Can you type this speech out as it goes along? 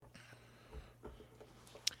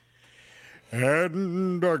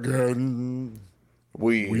And again,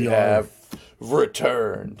 we have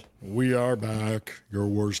returned. We are back. Your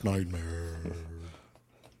worst nightmare.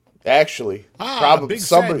 Actually, probably big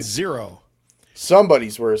fat zero.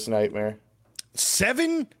 Somebody's worst nightmare.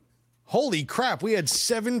 7? Holy crap! We had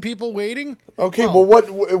 7 people waiting. Okay, well,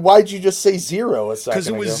 why'd you just say 0 a second ago? Because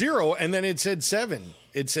it was 0, and then it said 7.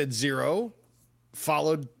 It said 0,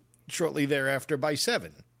 followed shortly thereafter by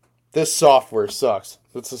 7. This software sucks.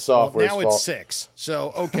 It's the software's fault. Now it's 6.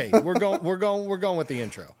 So okay, we're going with the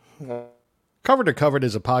intro. Cover to Covered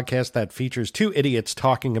is a podcast that features 2 idiots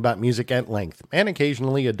talking about music at length, and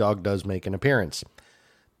occasionally a dog does make an appearance.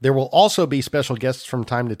 There will also be special guests from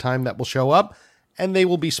time to time that will show up, and they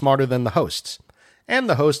will be smarter than the hosts. And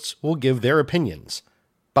the hosts will give their opinions.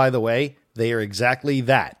 By the way, they are exactly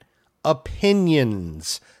that.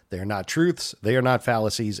 Opinions. They're not truths, they are not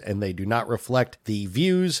fallacies, and they do not reflect the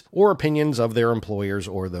views or opinions of their employers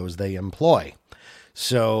or those they employ.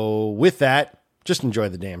 So with that, just enjoy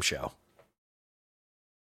the damn show.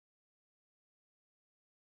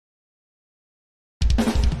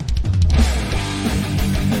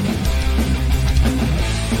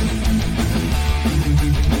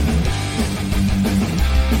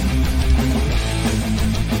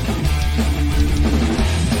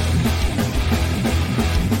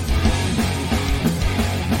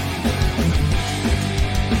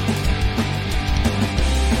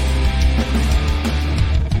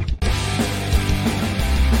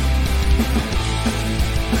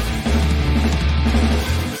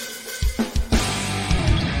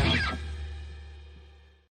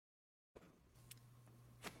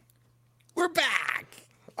 We're back.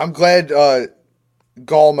 I'm glad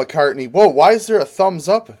Gall McCartney. Whoa, why is there a thumbs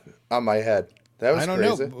up on my head? That was crazy.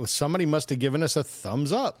 I don't know. Somebody must have given us a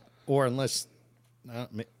thumbs up. Or unless...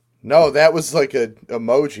 No, that was like an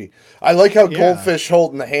emoji. I like how Goldfish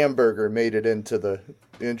holding the hamburger made it into the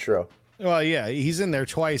intro. Well, yeah, he's in there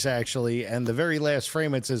twice, actually. And the very last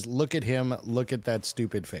frame, it says, "Look at him, look at that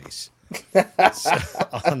stupid face."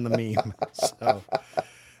 On the meme. So...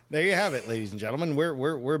 there you have it, ladies and gentlemen.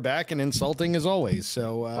 We're back and insulting as always.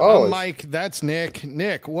 So I'm Mike. That's Nick.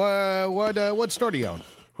 Nick, what store do you own?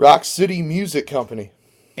 Rock City Music Company.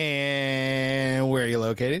 And where are you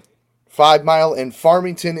located? 5 Mile in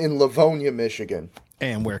Farmington in Livonia, Michigan.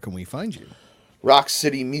 And where can we find you?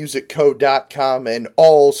 RockCityMusicCo.com and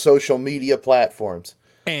all social media platforms.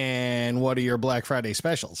 And what are your Black Friday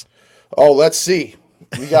specials? Oh, let's see.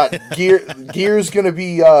 We got Gear's going to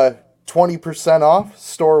be 20% off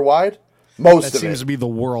store-wide. Most of it. That seems to be the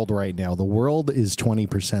world right now. The world is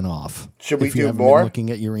 20% off. Should we do more? Been looking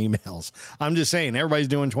at your emails. I'm just saying, everybody's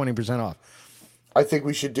doing 20% off. I think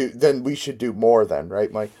we should do more then,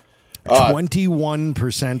 right, Mike?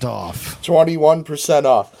 21% off. 21%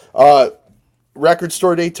 off. Record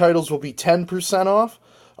store day titles will be 10% off.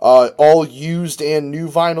 All used and new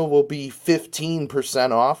vinyl will be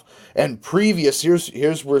 15% off. And previous,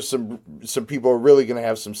 here's where some people are really going to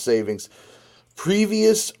have some savings.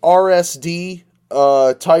 Previous RSD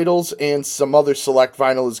titles and some other select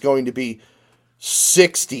vinyl is going to be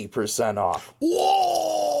 60% off.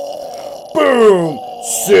 Whoa! Boom!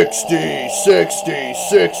 60.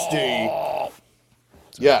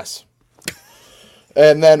 Yes.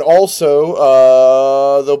 And then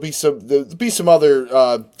also there'll be some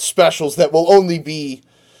other specials that will only be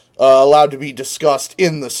allowed to be discussed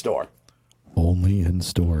in the store. Only in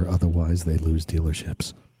store, otherwise they lose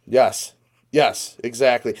dealerships. Yes,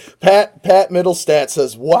 exactly. Pat Middlestat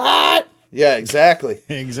says what? Yeah, exactly.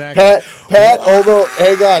 Exactly. Pat. Although,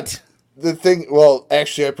 hang on. The thing. Well,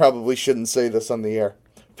 actually, I probably shouldn't say this on the air.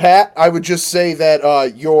 Pat, I would just say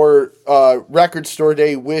that your record store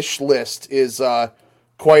day wish list is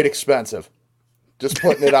quite expensive. Just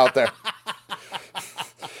putting it out there.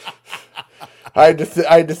 I had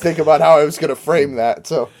to think about how I was going to frame that.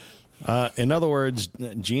 So, in other words,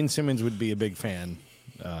 Gene Simmons would be a big fan.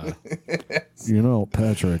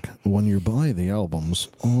 Patrick, when you buy the albums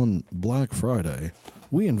on Black Friday,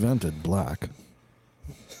 we invented black.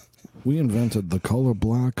 We invented the color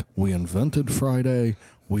black. We invented Friday.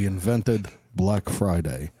 We invented Black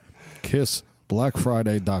Friday. Kiss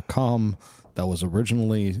BlackFriday.com. That was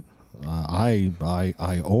originally, I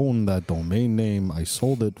own that domain name. I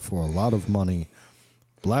sold it for a lot of money.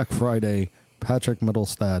 Black Friday, Patrick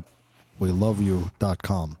Middlestat, we love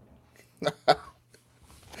you.com.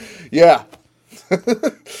 Yeah.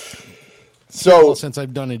 Well, since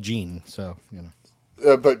I've done a Gene, so,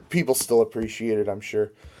 but people still appreciate it, I'm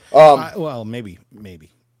sure. Well, maybe.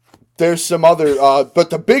 there's some other, but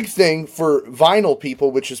the big thing for vinyl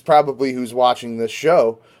people, which is probably who's watching this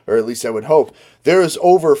show, or at least I would hope, there is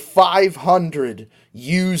over 500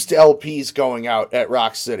 used LPs going out at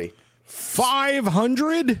Rock City.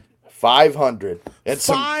 500? 500. And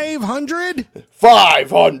 500?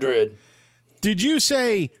 500. Did you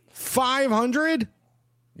say 500?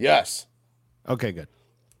 Yes. Okay, good.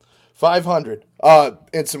 500.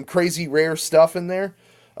 And some crazy rare stuff in there.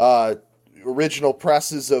 Original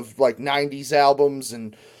presses of like 90s albums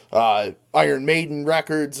and Iron Maiden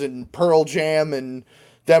records and Pearl Jam and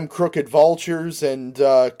them Crooked Vultures and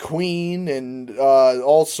Queen and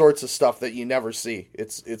all sorts of stuff that you never see.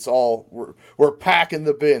 It's all we're packing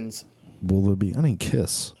the bins. Will there be any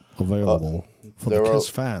Kiss available for the Kiss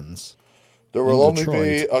fans? There will only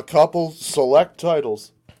be a couple select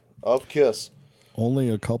titles of Kiss. Only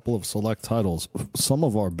a couple of select titles. Some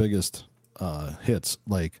of our biggest hits,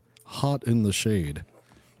 like Hot in the Shade,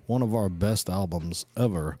 one of our best albums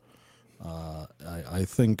ever. I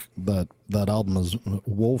think that album is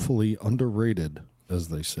woefully underrated, as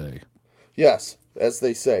they say. Yes, as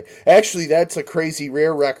they say. Actually, that's a crazy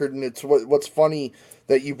rare record, and it's what's funny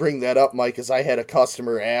that you bring that up, Mike, is I had a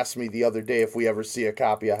customer ask me the other day if we ever see a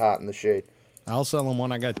copy of Hot in the Shade. I'll sell him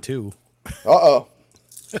one. I got 2. Uh-oh.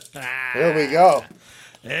 Here we go.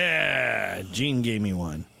 Yeah, Gene gave me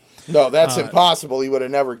one. No, that's impossible. He would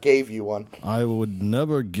have never gave you one. I would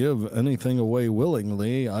never give anything away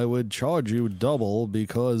willingly. I would charge you double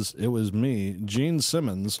because it was me, Gene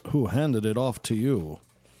Simmons, who handed it off to you.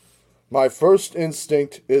 My first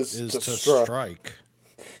instinct is to strike.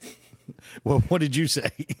 Well, what did you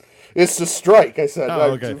say? It's to strike, I said.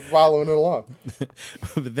 Oh, okay. I'm following it along.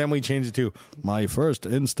 But then we changed it to, my first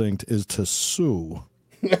instinct is to sue.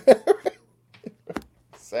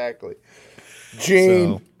 Exactly. Gene.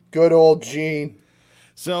 So, good old Gene.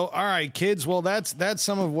 So, all right, kids. Well, that's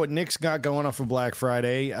some of what Nick's got going on for Black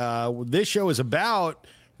Friday. This show is about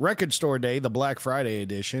Record Store Day, the Black Friday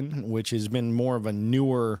edition, which has been more of a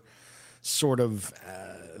newer sort of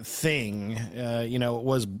thing. It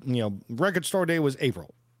was, Record Store Day was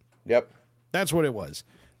April. Yep. That's what it was.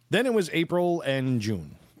 Then it was April and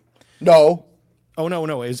June. No. Oh,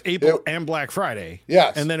 no. It was April and Black Friday.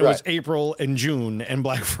 Yes. And then it was April and June and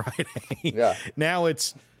Black Friday. Yeah. Now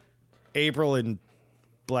it's April and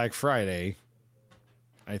Black Friday,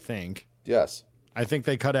 I think. Yes. I think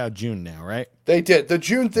they cut out June now, right? They did. The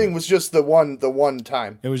June thing was just the one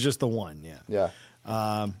time. It was just the one, yeah.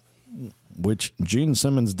 Yeah. Which Gene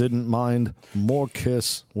Simmons didn't mind. More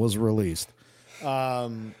Kiss was released.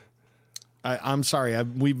 I'm sorry.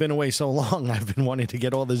 We've been away so long. I've been wanting to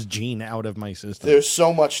get all this Gene out of my system. There's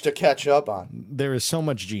so much to catch up on. There is so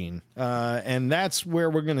much Gene. And that's where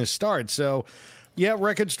we're going to start. So, yeah,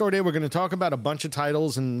 Record Store Day, we're going to talk about a bunch of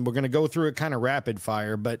titles, and we're going to go through it kind of rapid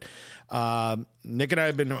fire. But Nick and I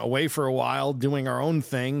have been away for a while doing our own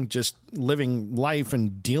thing, just living life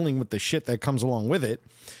and dealing with the shit that comes along with it.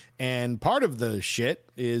 And part of the shit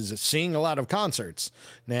is seeing a lot of concerts.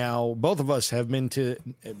 Now, both of us have been to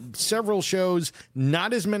several shows,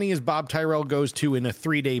 not as many as Bob Tyrell goes to in a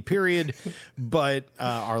 3-day period, but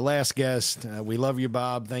our last guest, we love you,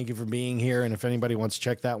 Bob. Thank you for being here. And if anybody wants to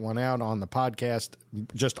check that one out on the podcast,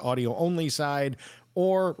 just audio only side,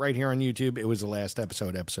 or right here on YouTube, it was the last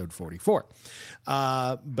episode 44.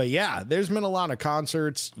 But yeah, there's been a lot of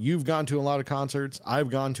concerts. You've gone to a lot of concerts.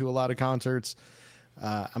 I've gone to a lot of concerts.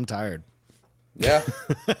 I'm tired. Yeah.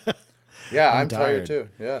 Yeah, I'm tired too.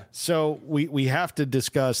 Yeah. So we have to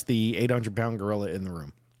discuss the 800-pound gorilla in the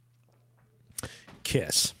room.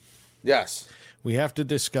 Kiss. Yes. We have to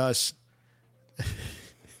discuss.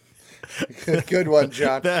 Good one,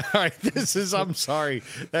 John. All right, I'm sorry.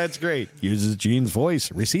 That's great. Uses Gene's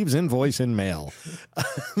voice, receives invoice in mail.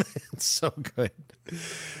 It's so good.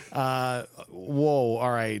 Whoa.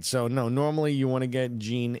 All right. So no, normally you want to get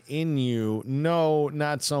Gene in you. No,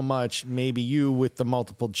 not so much. Maybe you with the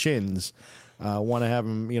multiple chins, want to have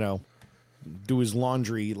him, do his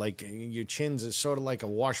laundry. Like your chins is sort of like a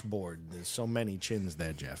washboard. There's so many chins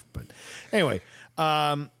there, Jeff. But anyway,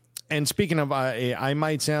 and speaking of, I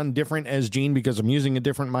might sound different as Gene because I'm using a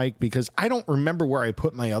different mic because I don't remember where I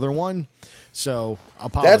put my other one. So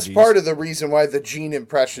apologies. That's part of the reason why the Gene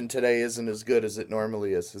impression today isn't as good as it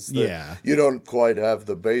normally is that you don't quite have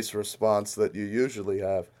the bass response that you usually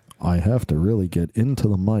have. I have to really get into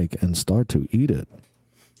the mic and start to eat it.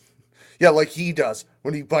 Yeah, like he does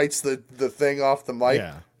when he bites the thing off the mic.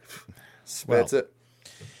 Yeah. Spits it.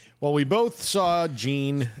 Well, we both saw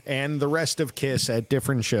Gene and the rest of Kiss at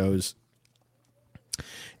different shows.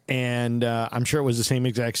 And I'm sure it was the same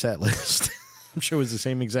exact set list. I'm sure it was the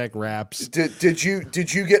same exact raps. Did you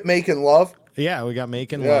get Making Love? Yeah, we got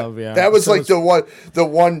Making Love. Yeah, that was so like the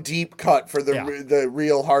one deep cut for the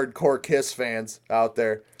real hardcore Kiss fans out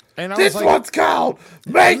there. And this one's called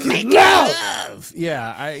Making Love.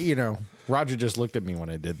 Yeah, Roger just looked at me when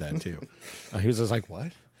I did that too. He was just like,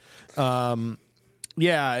 "What?"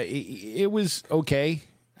 Yeah, it was okay.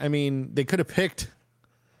 I mean, they could have picked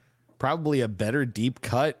probably a better deep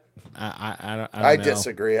cut. I don't know.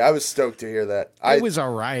 Disagree. I was stoked to hear that. It was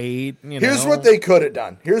all right. Here's what they could have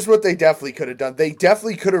done. Here's what they definitely could have done. They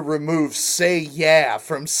definitely could have removed "Say Yeah"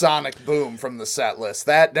 from Sonic Boom from the set list.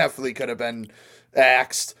 That definitely could have been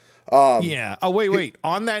axed. Yeah. Oh, wait.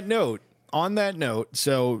 On that note,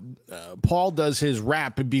 so Paul does his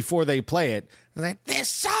rap before they play it. Like, this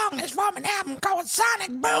song is from an album called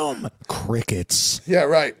Sonic Boom. Crickets. Yeah,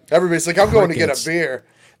 right. Everybody's like, I'm going to get a beer.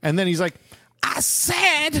 And then he's like, I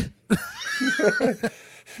said.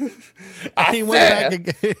 He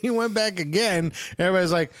went back again.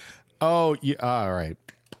 Everybody's like, oh, yeah, all right.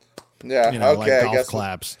 Yeah, okay, like golf I guess.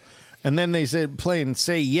 Claps. And then they said play and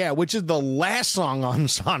Say Yeah, which is the last song on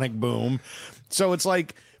Sonic Boom. So it's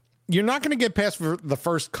like, you're not going to get past the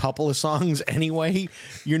first couple of songs anyway.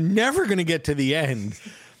 You're never going to get to the end.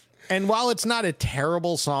 And while it's not a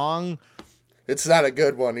terrible song, it's not a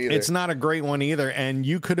good one either. It's not a great one either. And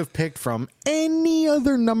you could have picked from any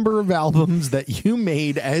other number of albums that you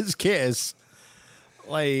made as Kiss.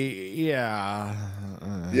 Like, yeah.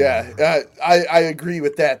 Yeah, I agree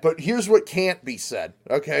with that. But here's what can't be said,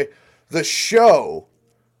 okay? The show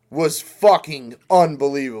was fucking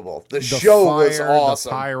unbelievable. The show was awesome.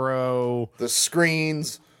 The pyro. The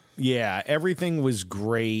screens. Yeah, everything was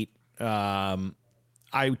great. I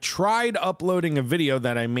tried uploading a video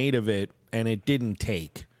that I made of it, and it didn't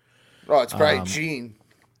take. Oh, it's probably Gene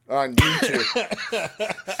on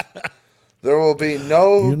YouTube. There will be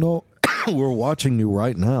no... we're watching you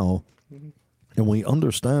right now, and we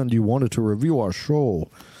understand you wanted to review our show.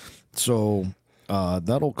 So...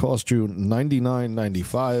 that'll cost you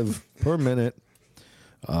 $99.95 per minute.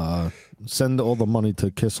 Send all the money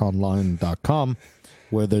to kissonline.com,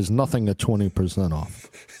 where there's nothing at 20% off.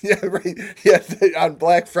 Yeah, right. Yeah, on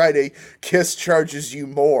Black Friday, Kiss charges you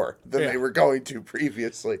more than they were going to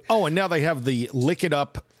previously. Oh, and now they have the Lick It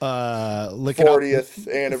Up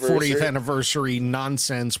 40th anniversary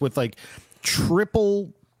nonsense with like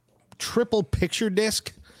triple picture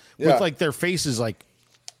disc with like their faces like.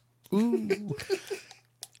 Ooh.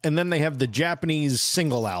 And then they have the Japanese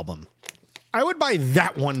single album. I would buy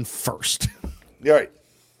that one first. Right.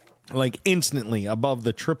 Like instantly above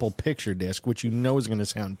the triple picture disc, which you know is going to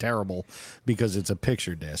sound terrible because it's a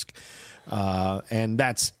picture disc. And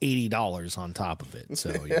that's $80 on top of it.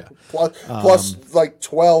 So, yeah. plus like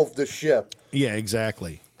 12 to ship. Yeah,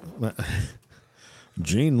 exactly.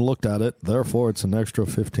 Gene looked at it. Therefore, it's an extra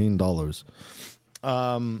 $15.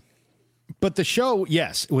 But the show,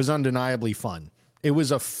 yes, it was undeniably fun. It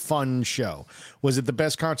was a fun show. Was it the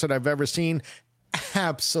best concert I've ever seen?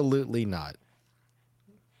 Absolutely not.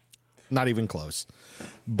 Not even close.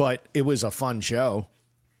 But it was a fun show.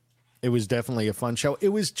 It was definitely a fun show. It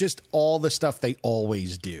was just all the stuff they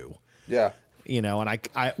always do. Yeah. And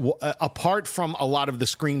I apart from a lot of the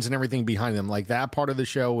screens and everything behind them, like that part of the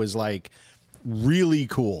show was like really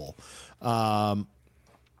cool. It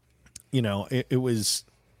was...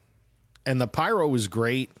 And the pyro was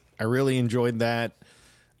great. I really enjoyed that,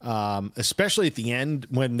 especially at the end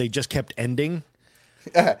when they just kept ending.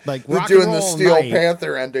 Yeah, like they're doing the Steel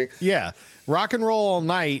Panther ending. Yeah, Rock and Roll All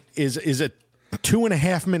Night is a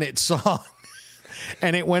 2.5 minute song,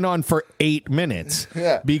 and it went on for 8 minutes.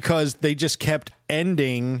 Yeah, because they just kept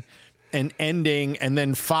ending and ending, and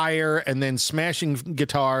then fire, and then smashing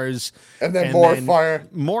guitars, and then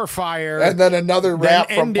more fire, and then another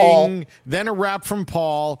rap from Paul, then a rap from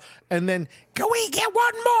Paul, and then can we get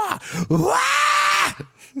one more?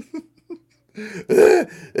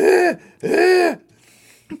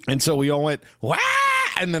 And so we all went wah,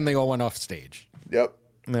 and then they all went off stage. Yep,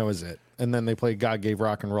 and that was it. And then they played "God Gave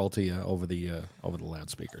Rock and Roll to You" over the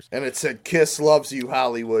loudspeakers, and it said "Kiss loves you,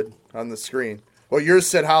 Hollywood" on the screen. Well, yours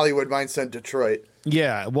said Hollywood, mine said Detroit.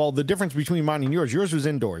 Yeah, well, the difference between mine and yours was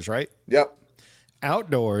indoors, right? Yep.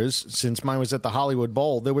 Outdoors, since mine was at the Hollywood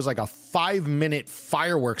Bowl, there was like a 5-minute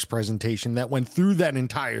fireworks presentation that went through that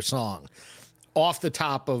entire song off the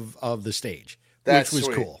top of the stage, which was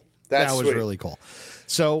sweet. Cool. That was really cool.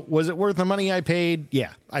 So was it worth the money I paid?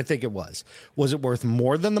 Yeah, I think it was. Was it worth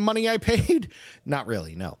more than the money I paid? Not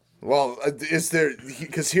really, no. Well, is there,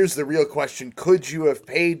 because here's the real question. Could you have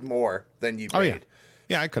paid more than you paid? Oh, yeah.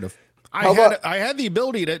 Yeah, I could have. I had the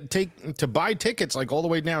ability to buy tickets like all the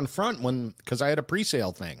way down front because I had a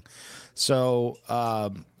pre-sale thing. So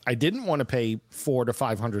I didn't want to pay $400 to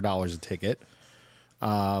 $500 a ticket,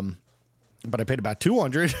 but I paid about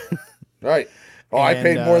 $200. Right. Oh, I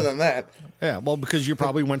paid more than that. Yeah, well, because you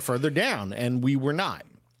probably went further down, and we were not.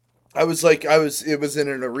 It was in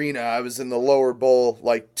an arena. I was in the lower bowl,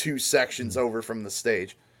 like 2 sections over from the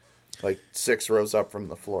stage, like 6 rows up from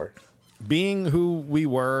the floor. Being who we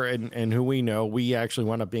were and who we know, we actually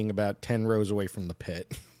wound up being about 10 rows away from the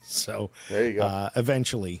pit. So there you go.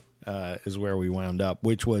 Eventually is where we wound up,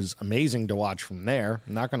 which was amazing to watch from there.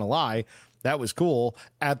 I'm not going to lie, that was cool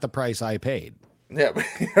at the price I paid. Yeah,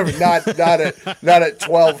 not at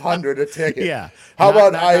 $1,200 a ticket. Yeah. How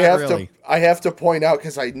about I have to point out,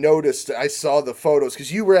 because I saw the photos,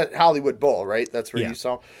 because you were at Hollywood Bowl, right? That's where you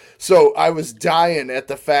saw. So I was dying at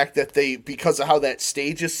the fact that because of how that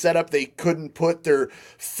stage is set up, they couldn't put their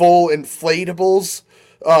full inflatables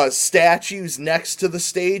statues next to the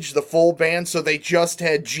stage, the full band, so they just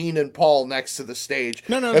had Gene and Paul next to the stage.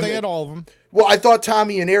 No, they had all of them. Well, I thought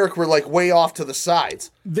Tommy and Eric were like way off to the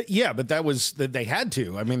sides. Yeah, but they had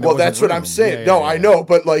to. I mean, well, that's what I'm saying. Yeah, I know,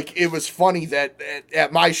 but like it was funny that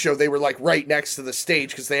at my show they were like right next to the stage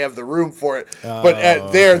because they have the room for it.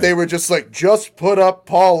 But they were just like, just put up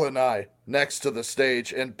Paul and I next to the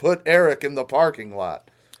stage and put Eric in the parking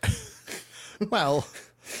lot. Well,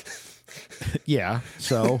 yeah.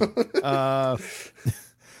 So, I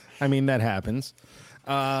mean, that happens.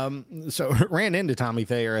 So ran into Tommy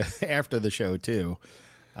Thayer after the show too,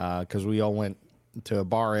 because we all went to a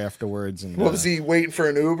bar afterwards. And what was he waiting for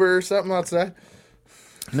an Uber or something outside?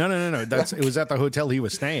 No. It was at the hotel he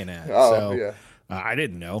was staying at. Oh, yeah. I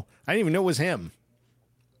didn't know. I didn't even know it was him.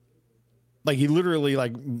 Like he literally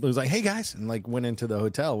was like, "Hey guys," and like went into the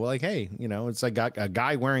hotel. We're like, "Hey, it's like a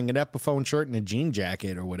guy wearing an Epiphone shirt and a jean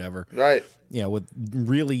jacket or whatever, right? With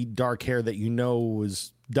really dark hair that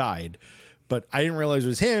was dyed." But I didn't realize it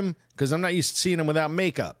was him because I'm not used to seeing him without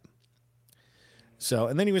makeup. So,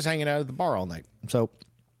 and then he was hanging out at the bar all night. So,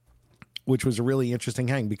 which was a really interesting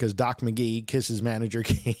hang because Doc McGee, Kiss's manager,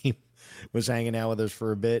 was hanging out with us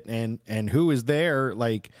for a bit. And who was there?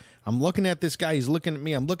 Like, I'm looking at this guy. He's looking at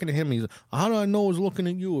me. I'm looking at him. He's, how do I know I was looking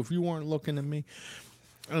at you if you weren't looking at me?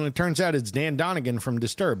 And it turns out it's Dan Donegan from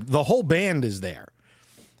Disturbed. The whole band is there.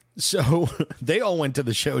 So they all went to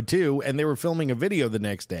the show too, and they were filming a video the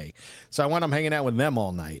next day. So I wound up hanging out with them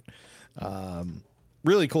all night.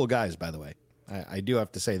 Really cool guys, by the way. I do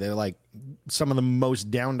have to say they're like some of the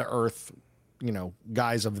most down to earth,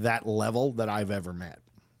 guys of that level that I've ever met.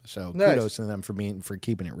 So nice. Kudos to them for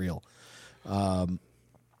keeping it real.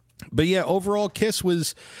 But yeah, overall Kiss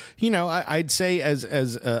was, I'd say as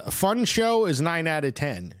a fun show is 9 out of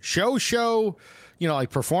 10. Show, like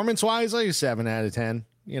performance wise, like a 7 out of 10.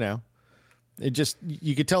 It just,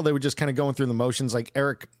 you could tell they were just kind of going through the motions. Like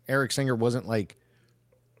Eric Singer wasn't like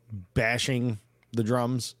bashing the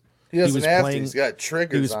drums. He doesn't have to. He's got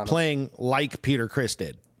triggers. He was playing like Peter Criss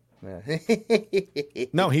did. Yeah.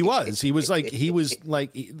 No, he was like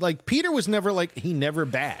Peter was never like, he never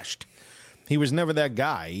bashed. He was never that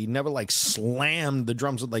guy. He never like slammed the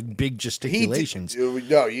drums with like big gesticulations.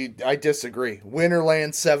 I disagree.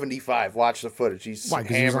 Winterland 75. Watch the footage. He's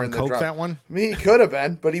hammering the drums. That one? I mean, he could have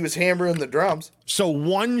been, but he was hammering the drums. So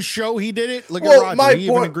one show he did it? Look at Roger. He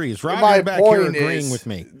even agrees. Roger back here agreeing with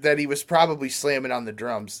me. That he was probably slamming on the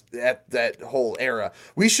drums at that whole era.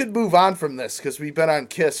 We should move on from this because we've been on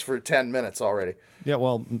Kiss for 10 minutes already. Yeah,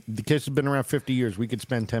 well, the Kiss has been around 50 years. We could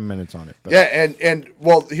spend 10 minutes on it. But. Yeah, and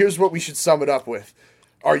well, here's what we should sum it up with.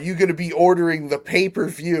 Are you going to be ordering the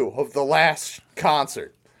pay-per-view of the last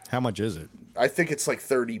concert? How much is it? I think it's like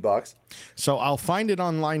 $30. So I'll find it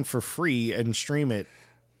online for free and stream it.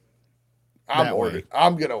 I'm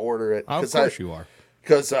going to order it. Of course you are.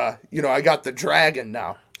 Because, I got the Dragon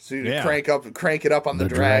now. So you crank it up on the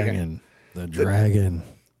Dragon. The Dragon.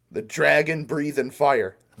 The Dragon breathing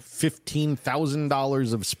fire.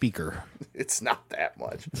 $15,000 of speaker. It's not that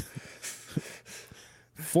much.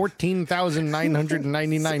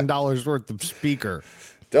 $14,999 worth of speaker.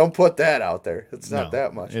 Don't put that out there. It's not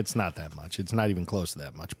that much. It's not that much. It's not even close to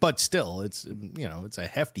that much. But still, it's it's a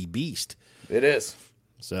hefty beast. It is.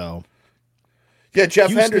 So, yeah,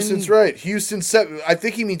 Jeff Henderson's right. Houston, I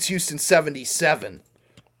think he means Houston 77.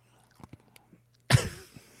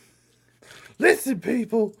 Listen,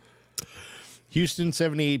 people. Houston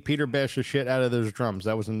 78, Peter bashed the shit out of those drums.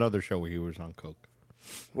 That was another show where he was on coke.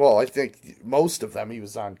 Well, I think most of them he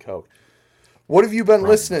was on coke. What have you been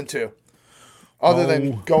listening to? Other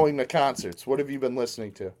than going to concerts, what have you been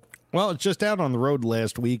listening to? Well, it's just out on the road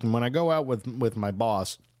last week, and when I go out with my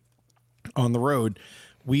boss on the road,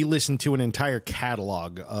 we listen to an entire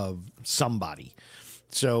catalog of somebody.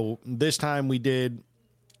 So this time we did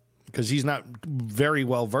because he's not very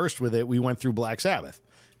well versed with it, we went through Black Sabbath.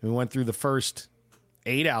 We went through the first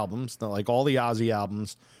 8 albums, like all the Ozzy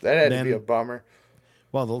albums. That had to be a bummer.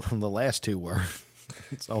 Well, the last 2 were.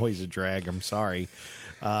 It's always a drag. I'm sorry.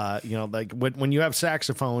 Like when you have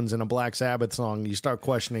saxophones in a Black Sabbath song, you start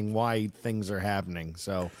questioning why things are happening.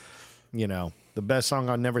 So, the best song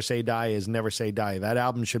on Never Say Die is Never Say Die. That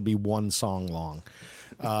album should be 1 song long.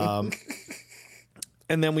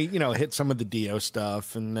 And then we, hit some of the Dio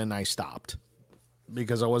stuff, and then I stopped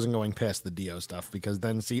because I wasn't going past the Dio stuff, because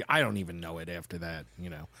then, I don't even know it after that,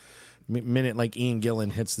 Minute like Ian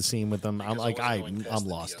Gillan hits the scene with them, I'm like, I'm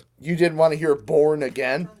lost. You didn't want to hear Born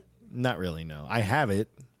Again? Not really, no. I have it,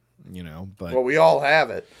 but... Well, we all have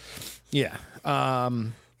it. Yeah.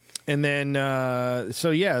 And then,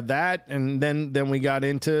 that, and then we got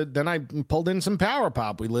into, then I pulled in some power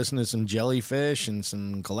pop. We listened to some Jellyfish and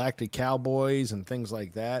some Galactic Cowboys and things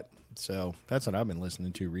like that. So that's what I've been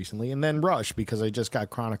listening to recently. And then Rush, because I just got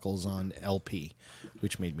Chronicles on LP,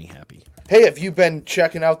 which made me happy. Hey, have you been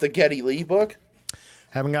checking out the Geddy Lee book?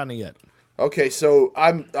 Haven't gotten it yet. Okay, so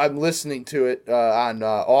I'm listening to it on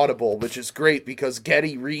Audible, which is great because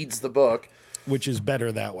Geddy reads the book. Which is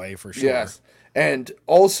better that way, for sure. Yes. And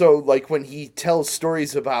also, like, when he tells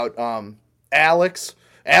stories about Alex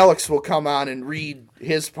will come on and read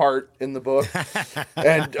his part in the book.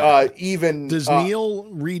 And even... Does Neil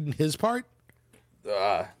read his part?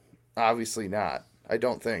 Obviously not. I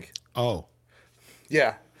don't think. Oh.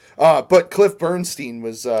 Yeah. But Cliff Bernstein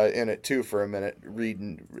was in it, too, for a minute,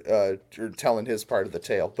 reading or telling his part of the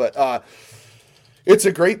tale. But it's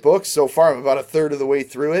a great book so far. I'm about a third of the way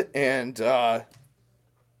through it, and...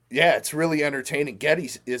 yeah, it's really entertaining. Geddy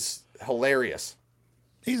is hilarious.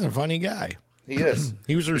 He's a funny guy. He is.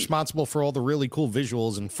 He was responsible for all the really cool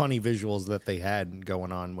visuals and funny visuals that they had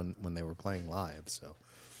going on when they were playing live. So,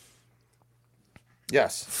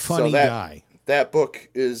 yes, funny guy. That book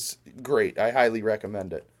is great. I highly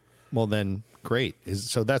recommend it. Well, then, great.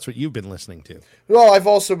 So that's what you've been listening to. Well, I've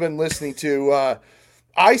also been listening to.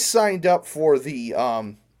 I signed up for the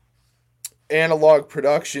Analog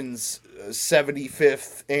Productions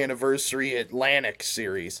 75th anniversary Atlantic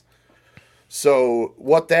series. So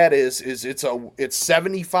what that is it's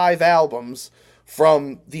 75 albums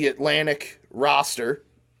from the Atlantic roster,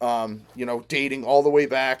 dating all the way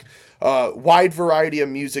back. Wide variety of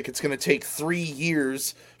music. It's going to take 3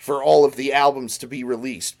 years for all of the albums to be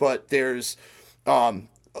released, but there's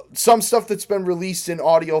some stuff that's been released in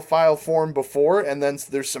audiophile form before, and then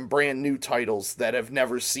there's some brand new titles that have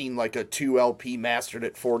never seen like a 2 LP mastered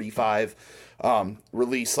at 45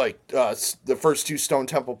 release, like the first 2 Stone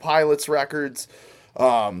Temple Pilots records.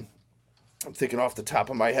 I'm thinking off the top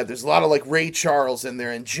of my head. There's a lot of like Ray Charles in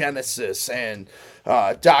there, and Genesis, and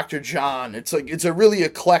Dr. John. It's a really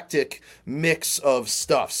eclectic mix of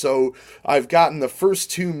stuff. So I've gotten the first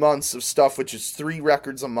 2 months of stuff, which is 3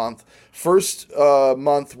 records a month. First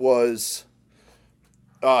month was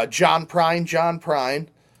John Prine,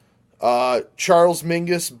 Charles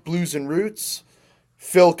Mingus, Blues and Roots,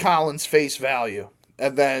 Phil Collins, Face Value.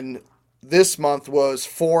 And then this month was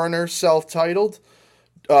Foreigner, self-titled,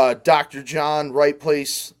 Dr. John, Right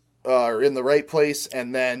Place, or In the Right Place,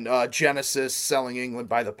 and then Genesis, Selling England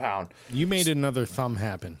by the Pound. You made another thumb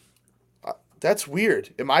happen. That's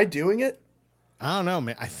weird. Am I doing it? I don't know,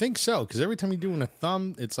 man. I think so, because every time you're doing a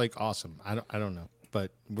thumb, it's like awesome. I don't know, but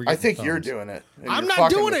I think you're doing it. I'm not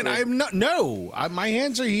doing it. I'm not. No, my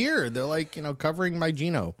hands are here. They're like covering my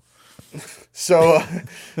Gino. So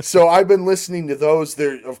I've been listening to those.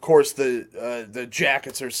 There, of course, the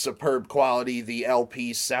jackets are superb quality. The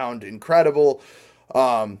LPs sound incredible.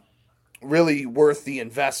 Really worth the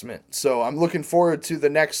investment. So I'm looking forward to the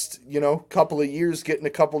next, couple of years, getting a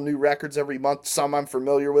couple new records every month. Some I'm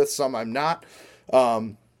familiar with, some I'm not.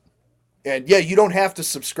 And yeah, you don't have to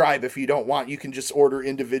subscribe if you don't want. You can just order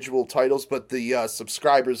individual titles, but the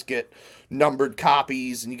subscribers get numbered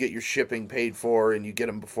copies, and you get your shipping paid for, and you get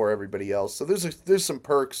them before everybody else. So there's some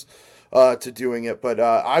perks to doing it, but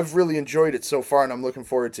I've really enjoyed it so far, and I'm looking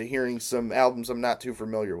forward to hearing some albums I'm not too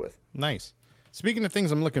familiar with. Nice. Speaking of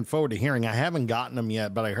things I'm looking forward to hearing, I haven't gotten them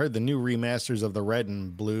yet, but I heard the new remasters of the Red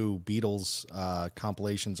and Blue Beatles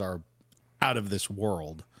compilations are out of this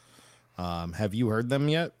world. Have you heard them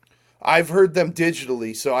yet? I've heard them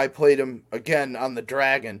digitally, so I played them again on the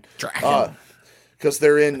Dragon. Because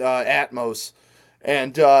they're in Atmos.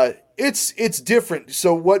 And it's different.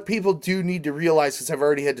 So what people do need to realize, because I've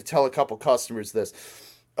already had to tell a couple customers this,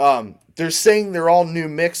 they're saying they're all new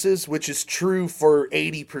mixes, which is true for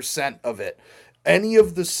 80% of it. Any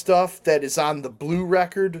of the stuff that is on the blue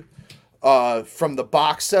record from the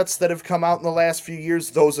box sets that have come out in the last few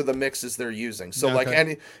years, those are the mixes they're using. So like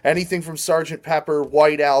anything from Sgt. Pepper,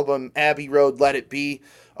 White Album, Abbey Road, Let It Be,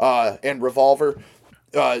 and Revolver,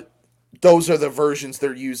 those are the versions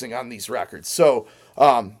they're using on these records. So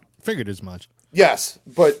figured as much. Yes,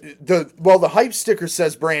 but the hype sticker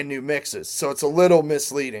says brand new mixes, so it's a little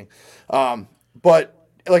misleading. But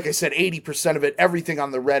like I said, 80% of it, everything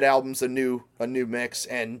on the Red album's a new mix,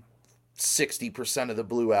 and 60% of the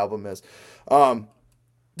Blue album is.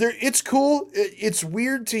 It's cool. It's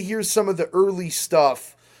weird to hear some of the early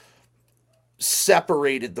stuff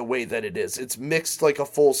separated the way that it is. It's mixed like a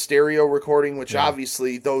full stereo recording, which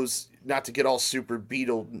obviously those, not to get all super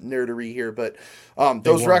Beatle nerdery here, but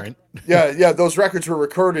those those records were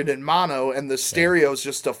recorded in mono, and the stereo is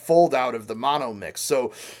just a fold out of the mono mix.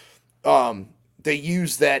 So they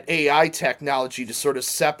use that AI technology to sort of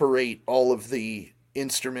separate all of the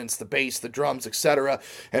instruments, the bass, the drums, etc.,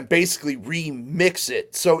 and basically remix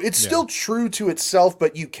it. So it's still true to itself,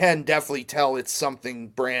 but you can definitely tell it's something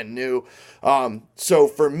brand new. So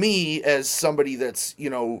for me, as somebody that's,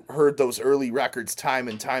 heard those early records time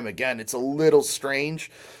and time again, it's a little strange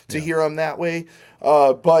to hear them that way.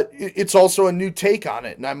 But it's also a new take on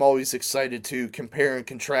it, and I'm always excited to compare and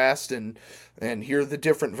contrast and hear the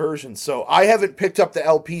different versions. So I haven't picked up the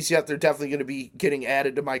LPs yet. They're definitely going to be getting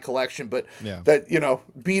added to my collection, but that,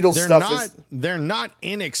 Beatles stuff they're not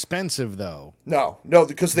inexpensive though. No,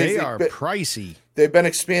 because they are pricey. They've been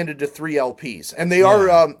expanded to 3 LPs, and they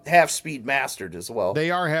are half speed mastered as well.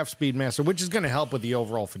 They are half speed mastered, which is going to help with the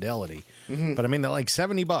overall fidelity. Mm-hmm. But I mean, they're like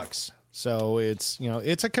 $70. So it's,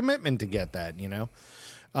 it's a commitment to get that,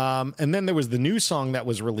 and then there was the new song that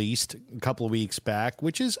was released a couple of weeks back,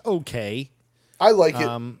 which is okay. I like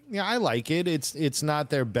it. I like it. It's not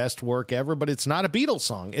their best work ever, but it's not a Beatles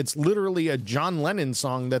song. It's literally a John Lennon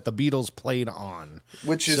song that the Beatles played on.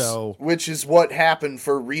 Which is what happened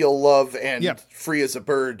for Real Love and Free as a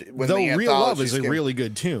Bird. Though Real Love is a really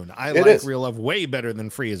good tune. I like Real Love way better than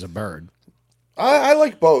Free as a Bird. I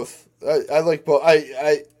like both. I like both.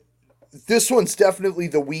 This one's definitely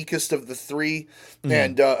the weakest of the 3. Mm-hmm.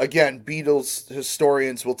 And again, Beatles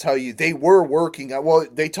historians will tell you they were working on, well,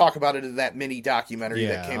 they talk about it in that mini documentary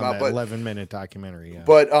that came out. But 11-minute documentary,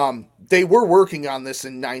 But they were working on this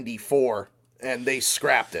in 94, and they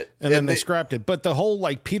scrapped it. And then they scrapped it. But the whole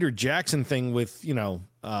like Peter Jackson thing with,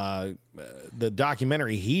 the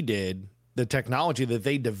documentary he did, the technology that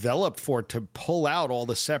they developed for it to pull out all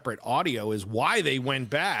the separate audio is why they went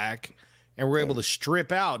back and we're able to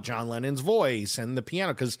strip out John Lennon's voice and the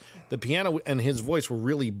piano, because the piano and his voice were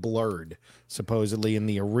really blurred, supposedly, in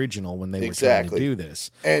the original when they were trying to do this.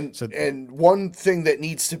 And one thing that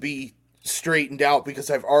needs to be straightened out, because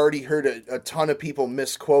I've already heard a ton of people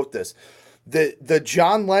misquote this, the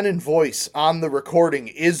John Lennon voice on the recording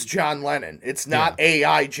is John Lennon. It's not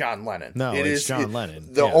AI John Lennon. No, it's John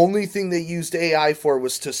Lennon. The only thing they used AI for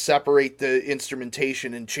was to separate the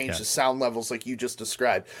instrumentation and change the sound levels like you just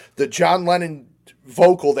described. The John Lennon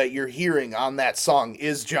vocal that you're hearing on that song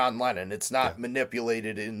is John Lennon. It's not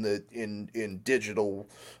manipulated in digital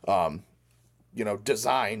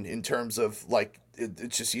design in terms of like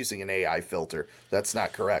it's just using an AI filter. That's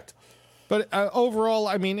not correct. But overall,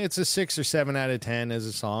 I mean, it's a 6 or 7 out of 10 as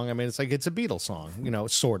a song. I mean, it's like it's a Beatles song,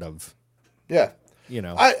 sort of. Yeah.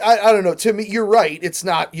 I don't know. To me, you're right. It's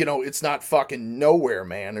not, it's not fucking Nowhere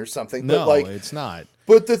Man or something. No, but like, it's not.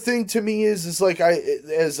 But the thing to me is like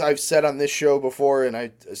as I've said on this show before, and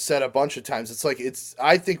I said a bunch of times, it's like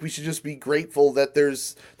I think we should just be grateful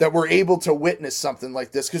that we're able to witness something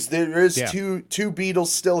like this, because there is two Beatles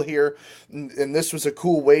still here, and this was a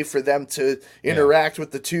cool way for them to interact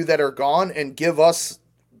with the 2 that are gone and give us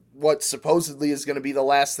what supposedly is going to be the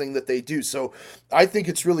last thing that they do. So I think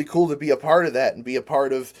it's really cool to be a part of that and be a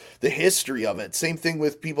part of the history of it. Same thing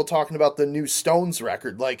with people talking about the new Stones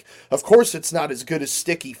record. Like, of course it's not as good as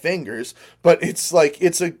Sticky Fingers, but it's like,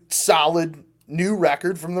 it's a solid new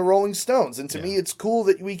record from the Rolling Stones. And to me, it's cool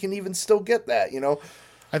that we can even still get that,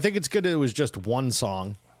 I think it's good that it was just one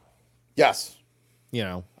song. Yes.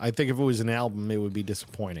 I think if it was an album, it would be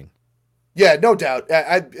disappointing. Yeah, no doubt.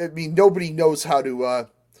 I mean, nobody knows how to,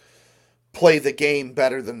 play the game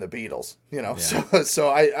better than the Beatles, So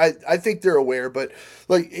I think they're aware, but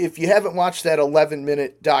like if you haven't watched that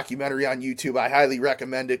 11-minute documentary on YouTube, I highly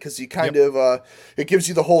recommend it, because you kind of it gives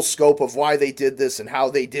you the whole scope of why they did this and how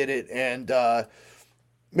they did it, and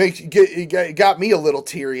it got me a little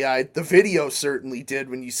teary-eyed. The video certainly did,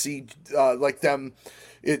 when you see like them,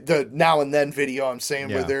 the Now and Then video, I'm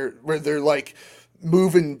saying, where they're like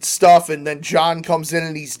moving stuff, and then John comes in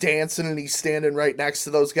and he's dancing and he's standing right next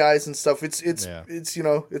to those guys and stuff. It's you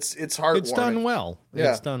know, it's heartwarming. It's done well.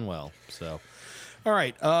 Yeah. It's done well. So, all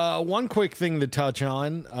right. One quick thing to touch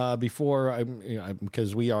on before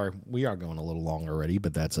because we are going a little long already,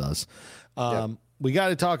 but that's us. We got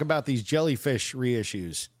to talk about these Jellyfish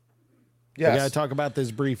reissues. Yes. We got to talk about this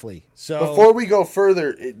briefly. So before we go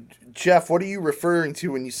further, Jeff, what are you referring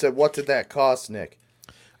to when you said what did that cost, Nick?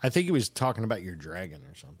 I think he was talking about your dragon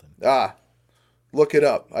or something. Look it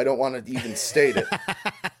up. I don't want to even state it.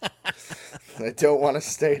 I don't want to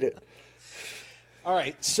state it. All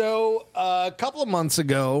right. So a couple of months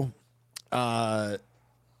ago,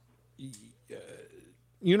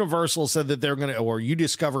 Universal said that they're going to, or You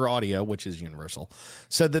Discover Audio, which is Universal,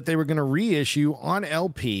 said that they were going to reissue on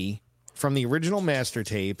LP from the original master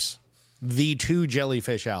tapes the 2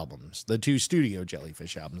 Jellyfish albums, the 2 studio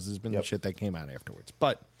Jellyfish albums. This has been the shit that came out afterwards.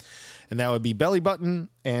 And that would be Belly Button,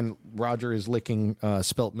 and Roger is licking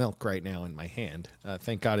spilt milk right now in my hand.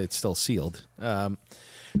 Thank God it's still sealed.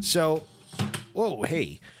 So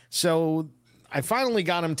I finally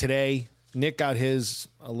got him today. Nick got his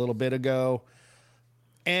a little bit ago,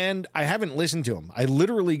 and I haven't listened to him. I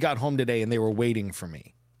literally got home today, and they were waiting for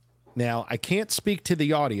me. Now, I can't speak to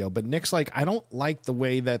the audio, but Nick's like, I don't like the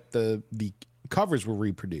way that the covers were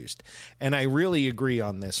reproduced. And I really agree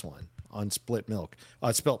on this one, on Spilt Milk,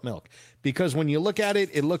 because when you look at it,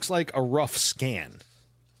 it looks like a rough scan.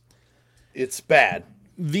 It's bad.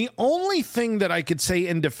 The only thing that I could say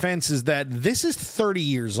in defense is that this is 30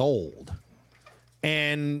 years old.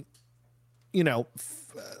 And, you know,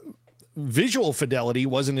 visual fidelity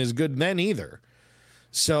wasn't as good then either.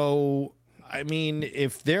 So, I mean,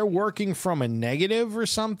 if they're working from a negative or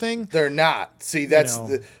something, they're not. See, that's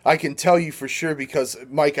I can tell you for sure because,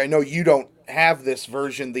 Mike, I know you don't have this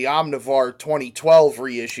version, the Omnivar 2012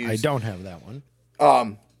 reissues. I don't have that one.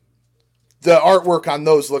 The artwork on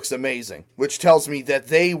those looks amazing, which tells me that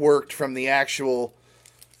they worked from the actual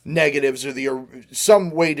negatives or some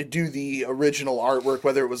way to do the original artwork,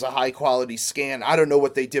 whether it was a high quality scan. I don't know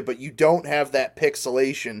what they did, but you don't have that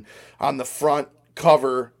pixelation on the front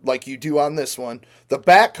cover like you do on this one. The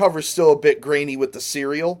back cover's still a bit grainy with the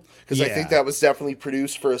serial because I think that was definitely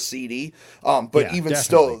produced for a CD. But even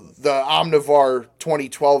still, the Omnivar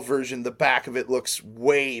 2012 version, the back of it looks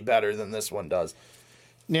way better than this one does.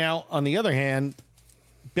 Now, on the other hand,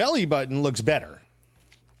 Belly Button looks better.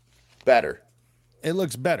 It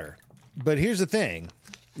looks better. But here's the thing.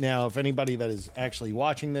 Now, if anybody that is actually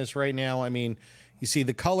watching this right now, I mean, you see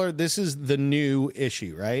the color. This is the new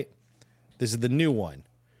issue, right? This is the new one.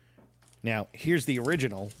 Now, here's the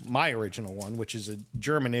original, my original one, which is a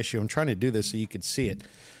German issue. I'm trying to do this so you can see it.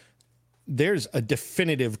 There's a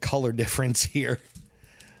definitive color difference here.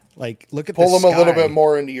 Like, look at Pull the them a little bit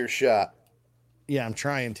more into your shot. Yeah, I'm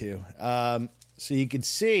trying to. So you can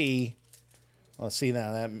see. Well, see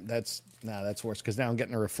now that's worse because now I'm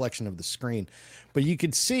getting a reflection of the screen. But you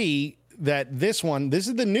can see that this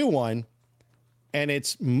is the new one, and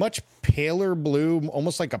it's much paler blue,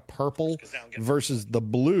 almost like a purple, versus the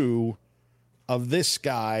blue of this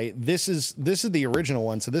guy. This is the original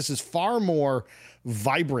one, so this is far more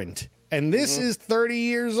vibrant, and this is 30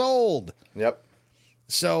 years old. Yep.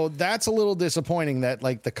 So that's a little disappointing that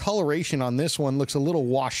like the coloration on this one looks a little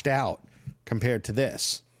washed out compared to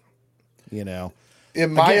this. You know,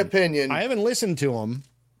 in my opinion, I haven't listened to them,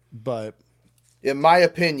 but in my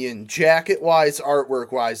opinion, jacket wise,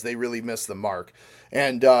 artwork wise, they really missed the mark.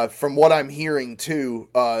 And from what I'm hearing too,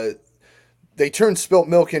 they turned Spilt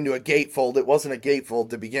Milk into a gatefold. It wasn't a gatefold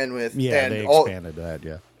to begin with. Yeah, and they expanded that.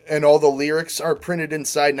 Yeah. And all the lyrics are printed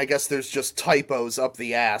inside, and I guess there's just typos up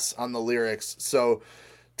the ass on the lyrics. So,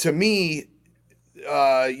 to me,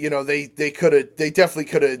 they definitely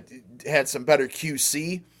could have had some better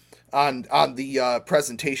QC on the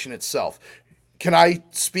presentation itself. Can I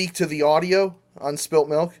speak to the audio on Spilt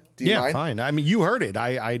Milk? Do you mind? Fine. I mean, you heard it.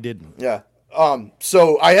 I didn't. Yeah.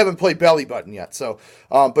 So I haven't played Belly Button yet. So,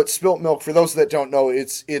 but Spilt Milk, for those that don't know,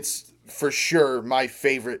 it's for sure my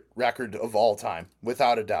favorite record of all time,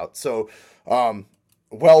 without a doubt. So,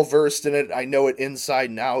 well versed in it. I know it inside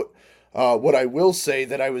and out. What I will say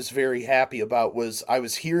that I was very happy about was I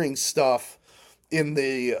was hearing stuff in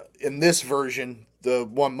this version, the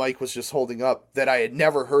one Mike was just holding up, that I had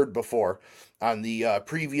never heard before on the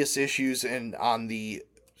previous issues and on the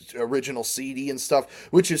original CD and stuff,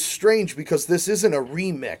 which is strange because this isn't a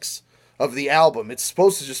remix of the album. It's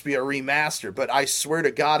supposed to just be a remaster, but I swear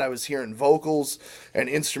to God I was hearing vocals and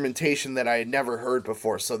instrumentation that I had never heard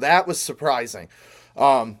before, so that was surprising.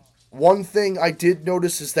 One thing I did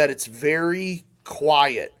notice is that it's very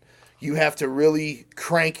quiet. you have to really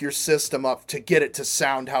crank your system up to get it to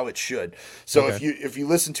sound how it should. So if you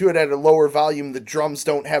listen to it at a lower volume, the drums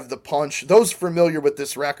don't have the punch. Those familiar with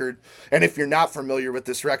this record, and if you're not familiar with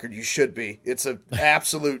this record, you should be. It's an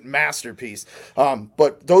absolute masterpiece.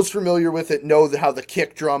 But those familiar with it know how the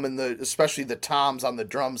kick drum and especially the toms on the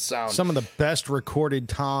drums sound. Some of the best recorded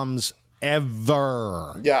toms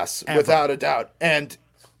ever. Yes, ever. Without a doubt. And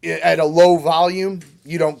at a low volume,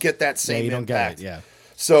 you don't get that same impact. Don't get it,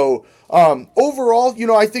 So overall,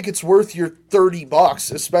 I think it's worth your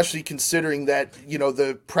 $30, especially considering that,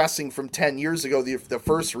 the pressing from 10 years ago, the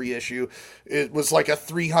first reissue, it was like a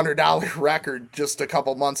 $300 record just a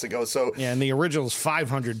couple months ago. So yeah, and the original's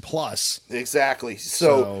 $500 plus. Exactly.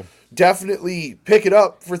 So definitely pick it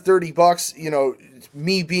up for $30.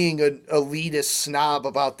 Me being an elitist snob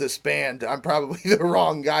about this band, I'm probably the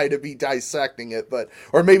wrong guy to be dissecting it,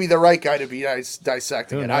 or maybe the right guy to be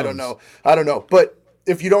dissecting it. I don't know. But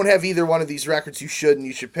if you don't have either one of these records, you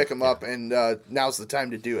should pick them up, and now's the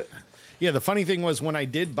time to do it. Yeah, the funny thing was when I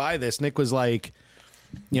did buy this, Nick was like,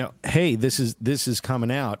 hey, this is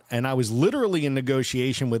coming out, and I was literally in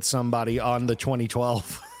negotiation with somebody on the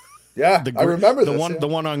 2012. Yeah, I remember the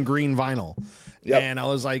one on green vinyl. Yep. And I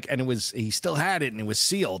was like, and he still had it, and it was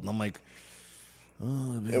sealed, and I'm like,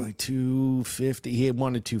 oh, it'd be like $250. He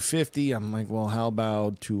wanted $250. I'm like, well, how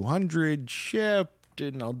about $200 shipped?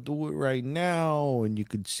 And I'll do it right now, and you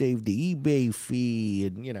could save the eBay fee,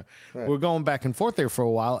 and we're going back and forth there for a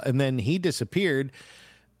while, and then he disappeared.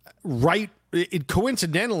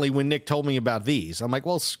 Coincidentally, when Nick told me about these, I'm like,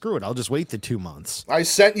 well, screw it, I'll just wait the 2 months. I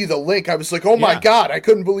sent you the link. I was like, oh my God, I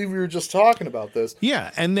couldn't believe we were just talking about this.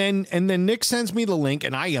 Yeah, and then Nick sends me the link,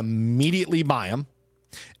 and I immediately buy them.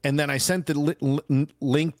 And then I sent the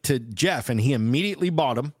link to Jeff, and he immediately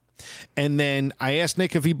bought them. And then I asked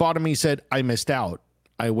Nick if he bought them. He said, I missed out.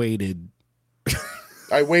 I waited.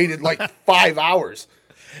 I waited like 5 hours.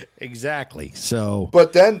 Exactly. So,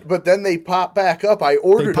 but then they pop back up. I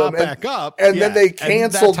ordered them back up, and then they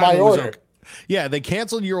canceled my order. Yeah, they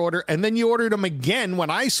canceled your order, and then you ordered them again when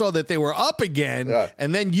I saw that they were up again,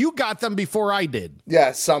 and then you got them before I did.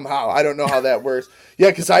 Yeah, somehow. I don't know how that works.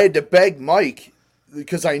 Yeah, because I had to beg Mike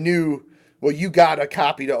because I knew. Well, you got a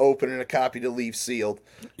copy to open and a copy to leave sealed,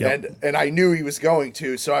 and I knew he was going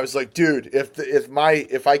to. So I was like, dude, if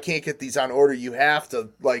I can't get these on order, you have to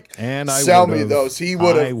sell me those. He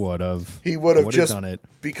would have. He would have just done it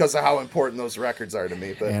because of how important those records are to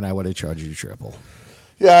me. And I would have charged you triple.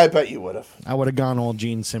 Yeah, I bet you would have. I would have gone all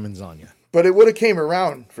Gene Simmons on you. But it would have came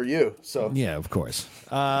around for you. So yeah, of course.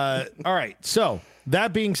 All right, so.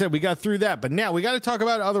 That being said, we got through that, but now we got to talk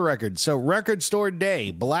about other records. So Record Store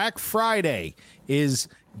Day, Black Friday is,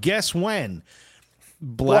 guess when?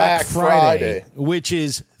 Black Friday, which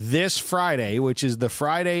is this Friday, which is the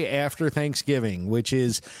Friday after Thanksgiving, which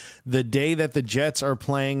is the day that the Jets are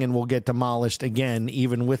playing and will get demolished again,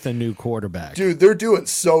 even with a new quarterback. Dude, they're doing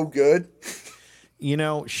so good.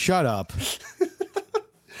 Shut up.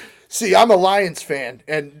 See, I'm a Lions fan,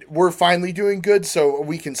 and we're finally doing good, so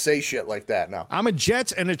we can say shit like that now. I'm a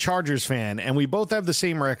Jets and a Chargers fan, and we both have the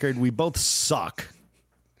same record. We both suck.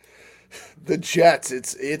 The Jets,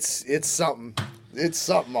 it's something. It's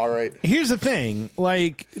something, all right. Here's the thing.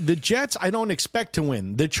 Like, the Jets, I don't expect to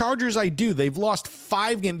win. The Chargers, I do. They've lost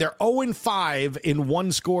 5 games. They're 0-5 in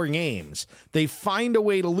one-score games. They find a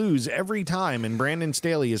way to lose every time, and Brandon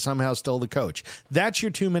Staley is somehow still the coach. That's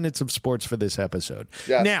your 2 minutes of sports for this episode.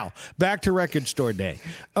 Yes. Now, back to Record Store Day.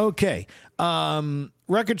 Okay.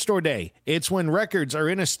 Record Store Day. It's when records are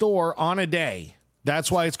in a store on a day.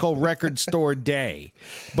 That's why it's called Record Store Day.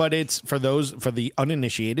 But it's for the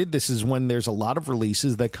uninitiated, this is when there's a lot of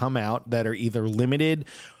releases that come out that are either limited.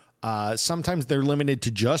 Sometimes they're limited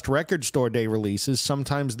to just Record Store Day releases.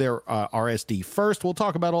 Sometimes they're RSD first. We'll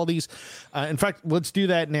talk about all these. In fact, let's do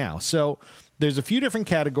that now. So there's a few different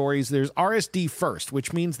categories. There's RSD first,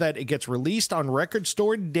 which means that it gets released on Record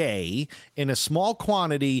Store Day in a small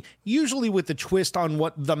quantity, usually with a twist on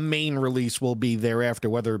what the main release will be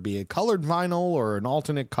thereafter, whether it be a colored vinyl or an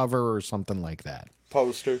alternate cover or something like that.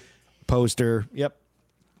 Poster, yep.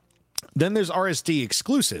 Then there's RSD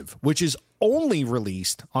exclusive, which is only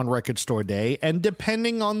released on Record Store Day, and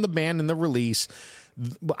depending on the band and the release,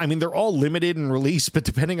 I mean, they're all limited in release, but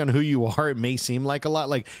depending on who you are, it may seem like a lot.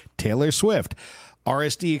 Like Taylor Swift,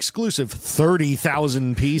 RSD exclusive,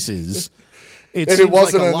 30,000 pieces. It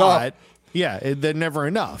wasn't like a lot. Yeah, they're never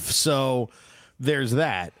enough. So there's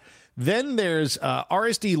that. Then there's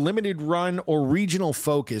RSD limited run or regional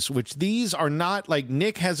focus, which these are not like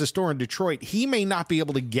Nick has a store in Detroit. He may not be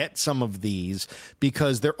able to get some of these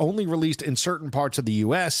because they're only released in certain parts of the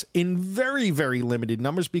U.S. in very, very limited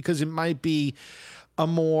numbers because it might be a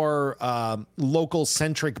more local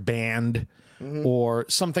centric band or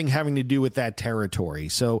something having to do with that territory.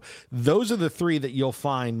 So those are the three that you'll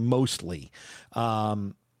find mostly.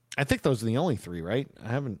 I think those are the only three, right?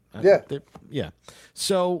 Yeah.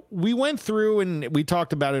 So we went through and we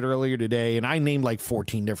talked about it earlier today, and I named like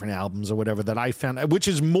 14 different albums or whatever that I found, which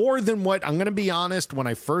is more than what, I'm going to be honest, when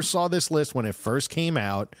I first saw this list, when it first came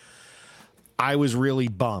out, I was really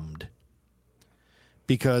bummed.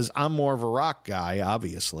 Because I'm more of a rock guy,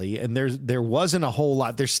 obviously, and there wasn't a whole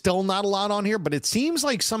lot. There's still not a lot on here, but it seems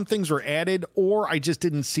like some things were added, or I just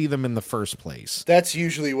didn't see them in the first place. That's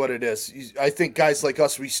usually what it is. I think guys like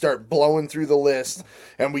us, we start blowing through the list,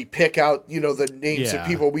 and we pick out, the names of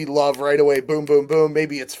people we love right away. Boom, boom, boom.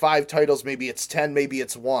 Maybe it's 5 titles, maybe it's 10, maybe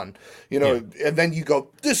it's 1. And then you go,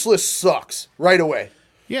 this list sucks right away.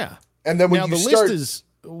 Yeah. And then when this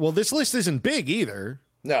list isn't big either.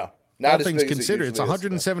 No. All things considered, it's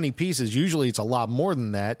 170 pieces. Usually it's a lot more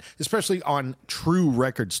than that, especially on true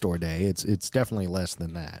record store day. It's definitely less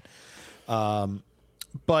than that.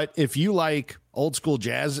 But if you like old school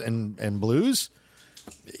jazz and blues,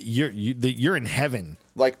 you're in heaven.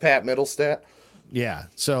 Like Pat Middlestat? Yeah.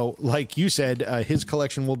 So like you said, his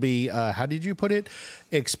collection will be, how did you put it?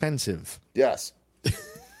 Expensive. Yes.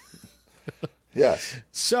 Yes.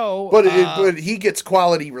 So, but he gets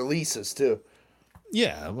quality releases too.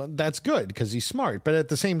 Yeah, well, that's good because he's smart. But at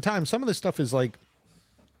the same time, some of this stuff is like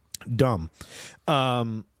dumb. I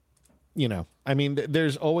mean,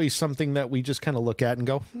 there's always something that we just kind of look at and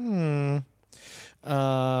go,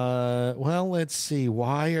 well, let's see.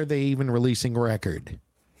 Why are they even releasing record?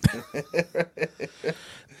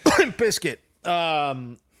 Biscuit.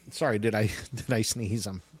 Sorry, did I sneeze?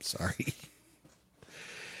 I'm sorry.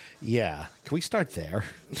 Yeah. Can we start there?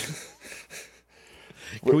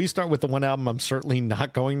 Can we start with the one album I'm certainly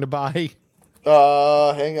not going to buy?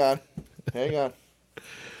 Hang on.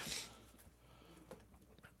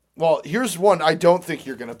 Well, here's one I don't think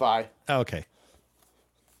you're going to buy. Okay.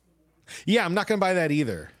 Yeah, I'm not going to buy that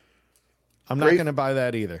either. I'm not going to buy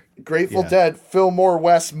that either. Grateful Dead, Fillmore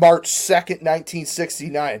West, March 2nd,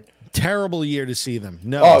 1969. Terrible year to see them.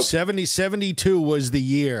 No, 72 was the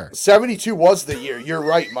year. 72 was the year. You're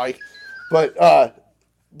right, Mike.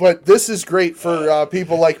 But this is great for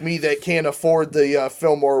people like me that can't afford the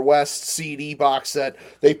Fillmore West CD box set.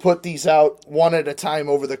 They put these out one at a time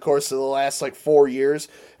over the course of the last 4 years,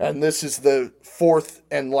 and this is the 4th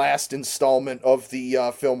and last installment of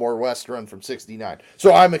the Fillmore West run from '69.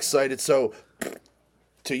 So I'm excited. So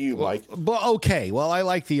to you, Mike. Okay. Well, I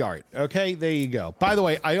like the art. Okay, there you go. By the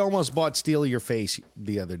way, I almost bought Steal Your Face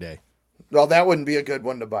the other day. Well, that wouldn't be a good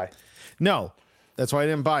one to buy. No. That's why I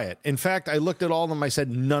didn't buy it. In fact, I looked at all of them. I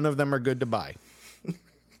said, none of them are good to buy.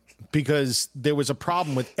 Because there was a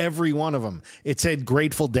problem with every one of them. It said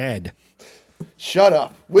Grateful Dead. Shut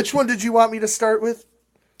up. Which one did you want me to start with?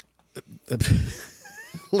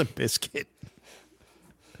 Limp Bizkit.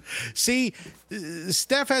 See,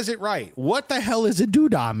 Steph has it right. What the hell is a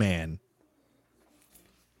doodah man?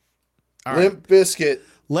 All Limp Bizkit.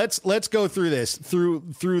 Let's go through this.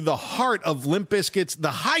 Through the heart of Limp Bizkit's,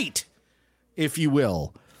 the height, if you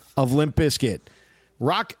will, of Limp Bizkit.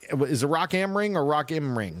 Is it Rock am Ring or Rock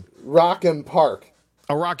im Ring? Rock im Park.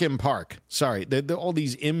 A Rock im Park. Sorry. All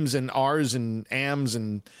these ims and R's and ams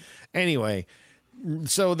and anyway.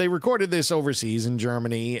 So they recorded this overseas in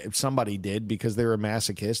Germany. Somebody did because they were a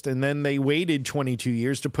masochist. And then they waited 22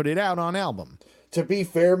 years to put it out on album. To be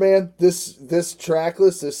fair, man, this track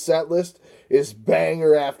list, this set list is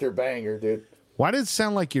banger after banger, dude. Why does it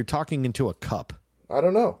sound like you're talking into a cup? I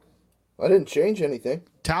don't know. I didn't change anything.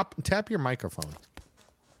 Tap your microphone.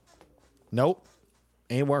 Nope.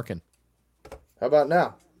 Ain't working. How about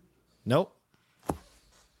now? Nope.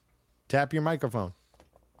 Tap your microphone.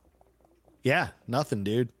 Yeah, nothing,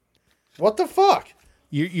 dude. What the fuck?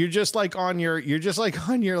 You're just like on your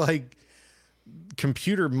like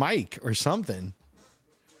computer mic or something.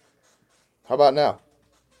 How about now?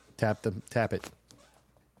 Tap it.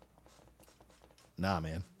 Nah,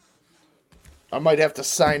 man. I might have to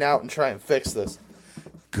sign out and try and fix this.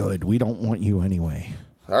 Good. We don't want you anyway.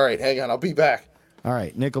 All right, hang on. I'll be back. All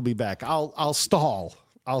right, Nick will be back. I'll stall.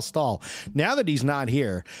 Now that he's not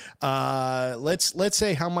here, let's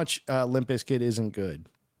say how much Limp Bizkit isn't good.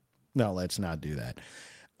 No, let's not do that.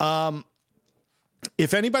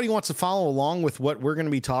 If anybody wants to follow along with what we're going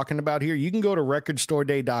to be talking about here, you can go to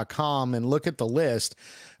recordstoreday.com and look at the list.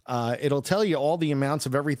 It'll tell you all the amounts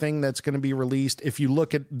of everything that's going to be released. If you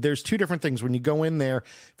look at, there's two different things. When you go in there,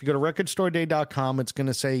 if you go to recordstoreday.com, it's going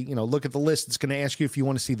to say, look at the list. It's going to ask you if you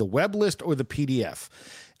want to see the web list or the PDF.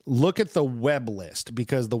 look at the web list,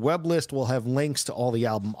 because the web list will have links to all the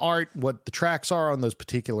album art, what the tracks are on those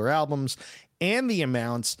particular albums, and the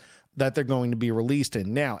amounts that they're going to be released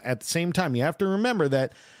in. Now, at the same time, you have to remember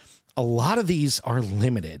that a lot of these are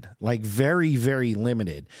limited, like very, very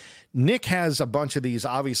limited. Nick has a bunch of these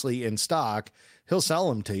obviously in stock. He'll sell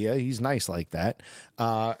them to you. He's nice like that.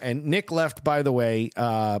 And Nick left, by the way,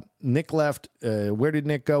 Nick left. Where did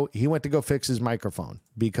Nick go? He went to go fix his microphone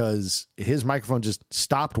because his microphone just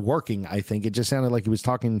stopped working. I think it just sounded like he was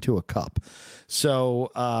talking to a cup.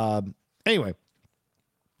 So anyway.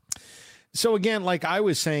 So again, like I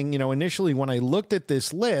was saying, initially when I looked at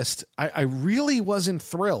this list, I really wasn't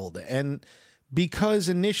thrilled. And because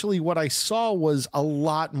initially what I saw was a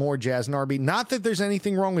lot more jazz and R&B. Not that there's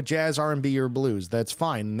anything wrong with jazz, R&B, or blues. That's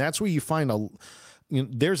fine. And that's where you find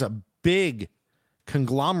there's a big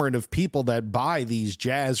conglomerate of people that buy these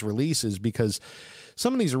jazz releases, because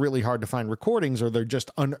some of these are really hard to find recordings, or they're just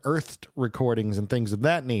unearthed recordings and things of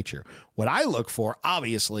that nature. What I look for,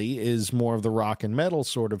 obviously, is more of the rock and metal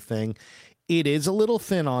sort of thing. It is a little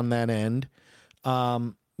thin on that end.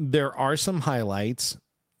 There are some highlights,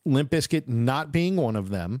 Limp Bizkit not being one of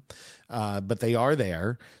them, but they are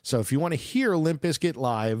there. So if you want to hear Limp Bizkit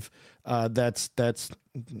live, that's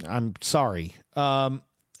I'm sorry. But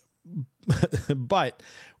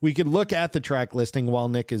we could look at the track listing while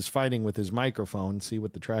Nick is fighting with his microphone, see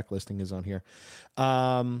what the track listing is on here.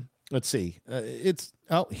 Let's see.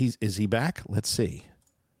 Is he back? Let's see.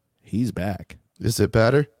 He's back. Is it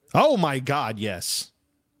better? Oh my God, yes.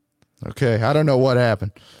 Okay, I don't know what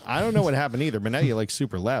happened. I don't know what happened either, but now you're like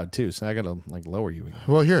super loud too, so I gotta like lower you again.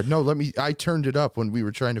 Well, here, no, I turned it up when we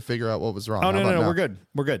were trying to figure out what was wrong. Oh, no, we're good.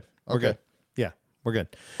 We're good. Yeah, we're good.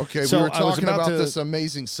 Okay, so we were talking about this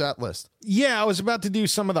amazing set list. Yeah, I was about to do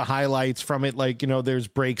some of the highlights from it, like, there's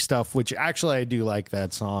break stuff, which actually I do like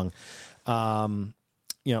that song.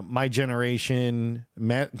 My Generation,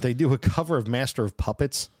 they do a cover of Master of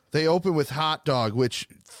Puppets. They open with Hot Dog, which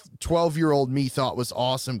 12-year-old me thought was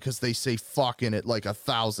awesome because they say fuck in it like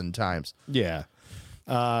 1,000 times. Yeah.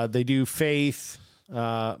 They do Faith,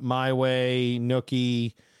 My Way,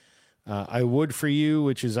 Nookie, I Would For You,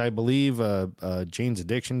 which is, I believe, a Jane's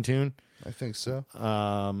Addiction tune. I think so.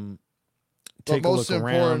 Take but most a look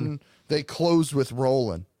important, around. They close with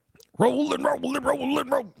Rollin'.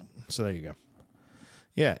 Rollin'. So there you go.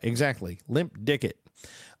 Yeah, exactly. Limp Dick-It.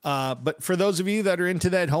 But for those of you that are into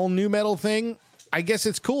that whole new metal thing, I guess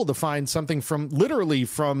it's cool to find something from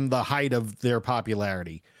the height of their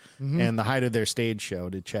popularity and the height of their stage show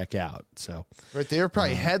to check out. So right, they were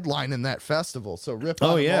probably headlining that festival. So rip on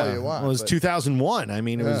them all you want. Well, it was 2001. I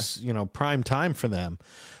mean, it was prime time for them.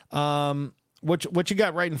 What you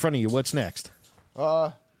got right in front of you? What's next?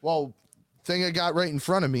 Thing I got right in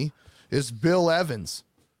front of me is Bill Evans.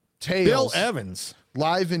 Tales. Bill Evans.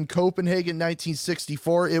 Live in Copenhagen,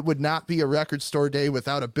 1964. It would not be a record store day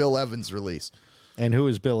without a Bill Evans release. And who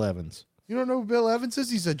is Bill Evans? You don't know who Bill Evans is?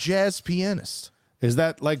 He's a jazz pianist. Is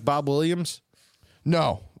that like Bob Williams?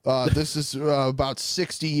 No. This is about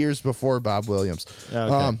 60 years before Bob Williams.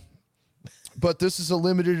 Okay. But this is a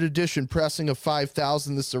limited edition pressing of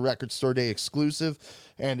 5,000. This is a record store day exclusive,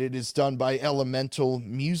 and it is done by Elemental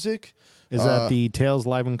Music. Is that the Tales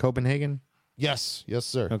Live in Copenhagen? Yes. Yes,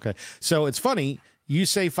 sir. Okay. So it's funny. You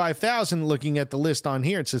say 5,000. Looking at the list on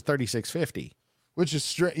here, it says 3,650. Which is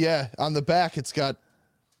straight. Yeah. On the back, it's got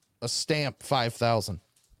a stamp 5,000.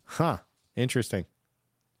 Huh. Interesting.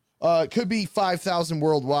 It could be 5,000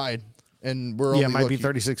 worldwide. And we're only it might be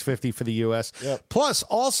 3,650 for the U.S. Yep. Plus,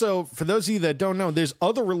 also, for those of you that don't know, there's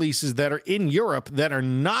other releases that are in Europe that are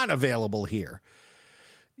not available here.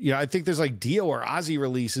 Yeah, I think there's like Dio or Ozzy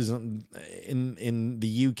releases in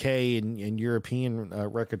the UK and European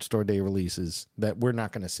record store day releases that we're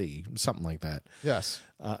not going to see. Something like that. Yes.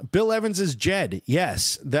 Bill Evans is Jed.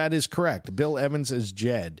 Yes, that is correct. Bill Evans is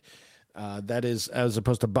Jed. That is as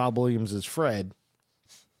opposed to Bob Williams as Fred.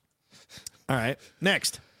 All right.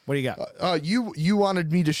 Next. What do you got? You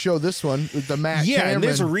wanted me to show this one, the Matt Cameron and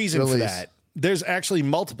there's a reason release. for that. There's actually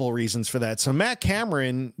multiple reasons for that. So Matt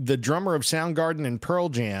Cameron, the drummer of Soundgarden and Pearl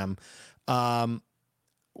Jam,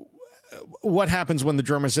 what happens when the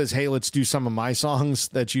drummer says, hey, let's do some of my songs?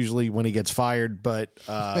 That's usually when he gets fired. But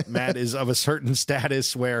Matt is of a certain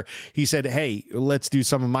status where he said, hey, let's do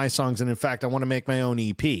some of my songs. And in fact, I want to make my own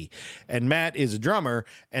EP. And Matt is a drummer,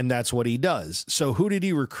 and that's what he does. So who did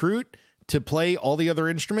he recruit to play all the other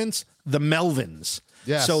instruments? The Melvins.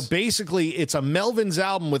 Yes. So basically, it's a Melvins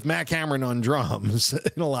album with Matt Cameron on drums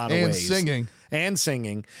in a lot of ways. And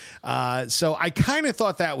singing. So I kind of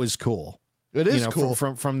thought that was cool. It is cool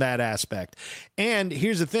cool. from that aspect. And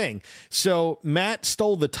here's the thing. So Matt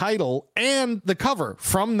stole the title and the cover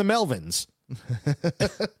from the Melvins.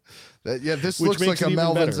 This looks like a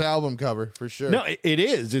Melvins album cover for sure. No, it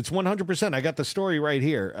is. It's 100%. I got the story right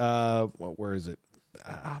here. Where is it?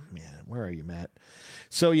 Man, where are you, Matt?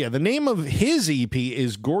 So yeah, the name of his EP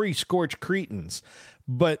is Gory Scorch Cretins,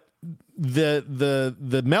 but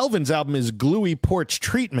the Melvins album is Gluey Porch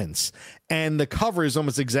Treatments, and the cover is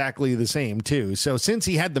almost exactly the same too. So since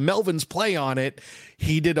he had the Melvins play on it,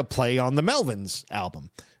 he did a play on the Melvins album.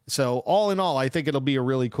 So all in all, I think it'll be a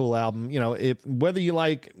really cool album. If whether you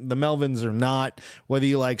like the Melvins or not, whether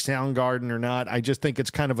you like Soundgarden or not, I just think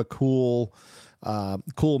it's kind of a cool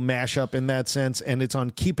mashup in that sense, and it's on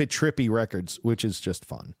Keep It Trippy Records, which is just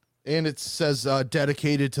fun. And it says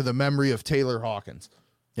dedicated to the memory of Taylor Hawkins.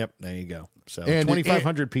 Yep, there you go. So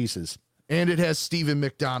 2,500 pieces, and it has Stephen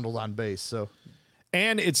McDonald on bass. So,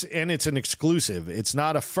 and it's an exclusive. It's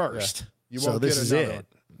not a first. Yeah, you won't get is another it. One.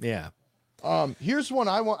 Yeah. Here's one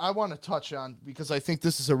I want to touch on because I think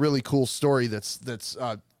this is a really cool story. It's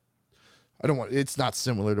not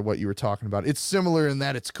similar to what you were talking about. It's similar in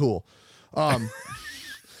that it's cool. Well,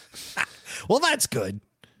 that's good.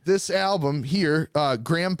 This album here,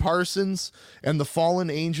 Graham Parsons and the Fallen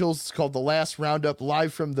Angels, it's called The Last Roundup,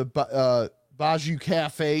 live from the Baju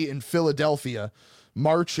Cafe in Philadelphia,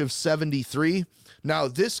 March of 73. Now,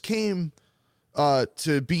 this came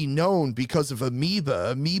to be known because of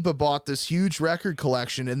Amoeba. Amoeba bought this huge record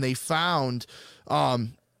collection, and they found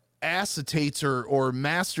acetates or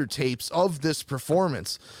master tapes of this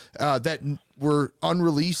performance that were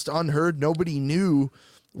unreleased, unheard. Nobody knew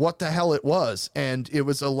what the hell it was. And it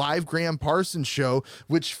was a live Graham Parsons show,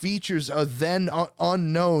 which features a then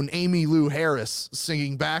unknown Amy Lou Harris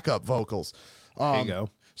singing backup vocals. There you go.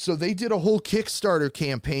 So they did a whole Kickstarter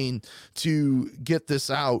campaign to get this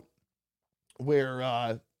out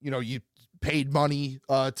where, you paid money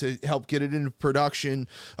to help get it into production,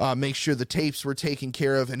 make sure the tapes were taken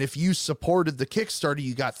care of. And if you supported the Kickstarter,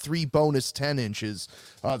 you got 3 bonus 10 inches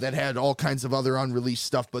that had all kinds of other unreleased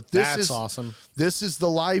stuff. But that's awesome. This is the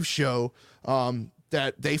live show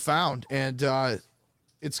that they found. And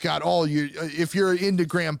it's got all if you're into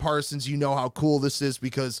Graham Parsons, you know how cool this is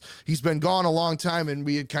because he's been gone a long time and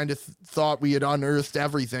we had kind of thought we had unearthed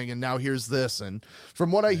everything. And now here's this. And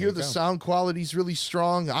from what I hear, the sound quality is really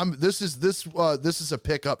strong. This is a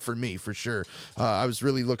pickup for me for sure. I was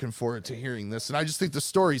really looking forward to hearing this. And I just think the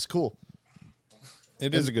story's cool.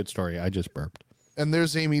 It is a good story. I just burped. And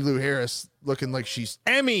there's Amy Lou Harris looking like she's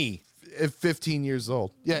Emmy 15 years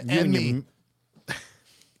old. Yeah. Emmy.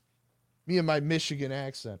 Me and my Michigan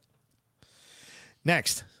accent.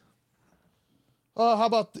 Next. How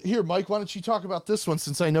about here, Mike? Why don't you talk about this one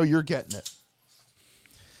since I know you're getting it?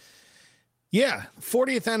 Yeah,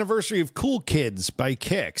 40th anniversary of Cool Kids by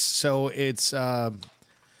Kix. So it's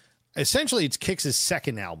essentially it's Kix's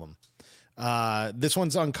second album. This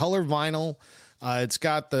one's on color vinyl. It's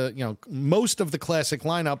got the most of the classic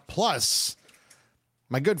lineup plus.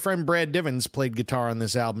 My good friend Brad Divins played guitar on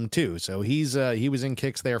this album too, so he was in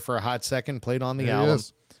Kix there for a hot second, played on the album.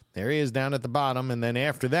 There he is down at the bottom, and then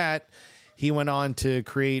after that, he went on to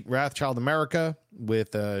create Wrathchild America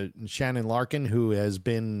with Shannon Larkin, who has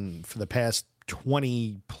been for the past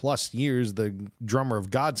 20 plus years the drummer of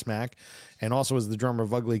Godsmack, and also is the drummer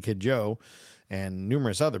of Ugly Kid Joe and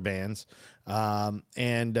numerous other bands.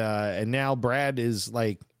 And now Brad is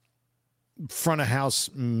like front of house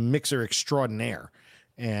mixer extraordinaire.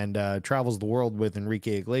 And travels the world with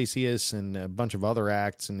Enrique Iglesias and a bunch of other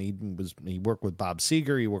acts. And he worked with Bob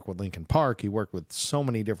Seger. He worked with Linkin Park. He worked with so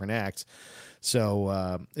many different acts.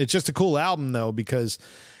 So it's just a cool album, though, because,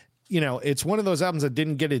 it's one of those albums that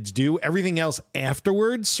didn't get its due. Everything else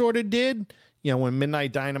afterwards sort of did. When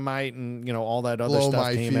Midnight Dynamite and, all that other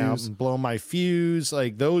stuff came out. And Blow My Fuse.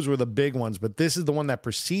 Like, those were the big ones. But this is the one that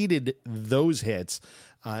preceded those hits.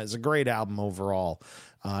 It's a great album overall.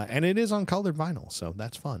 And it is on colored vinyl, so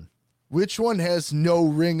that's fun. Which one has No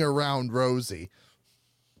Ring Around Rosie?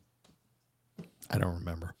 I don't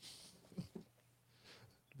remember.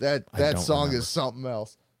 That song is something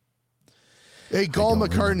else. Hey, Paul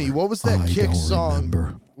McCartney, what was that Kix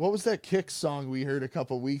song? What was that Kix song we heard a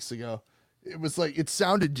couple weeks ago? It was like, it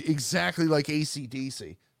sounded exactly like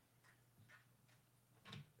AC/DC.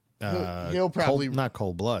 He'll probably... not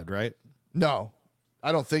Cold Blood, right? No,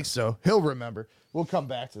 I don't think so. He'll remember. We'll come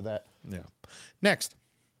back to that. Yeah. Next.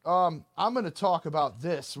 I'm going to talk about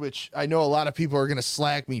this, which I know a lot of people are going to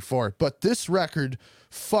slag me for, but this record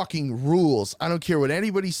fucking rules. I don't care what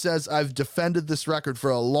anybody says. I've defended this record for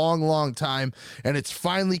a long, long time, and it's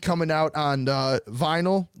finally coming out on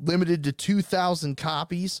vinyl, limited to 2,000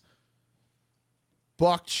 copies.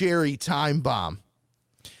 Buck Cherry Time Bomb.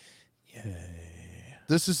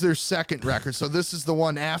 This is their second record. So this is the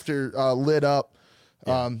one after Lit Up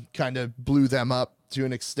kind of blew them up to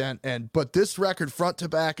an extent. But this record front to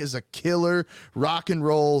back is a killer rock and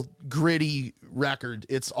roll gritty record.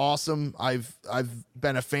 It's awesome. I've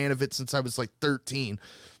been a fan of it since I was like 13.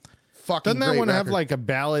 Fucking Doesn't that great one have record. like a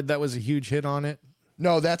ballad that was a huge hit on it?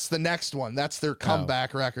 No, that's the next one. That's their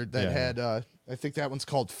comeback record that had I think that one's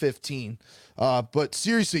called 15. But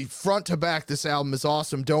seriously, front to back, this album is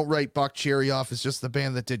awesome. Don't write Buck Cherry off as just the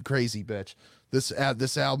band that did Crazy Bitch. This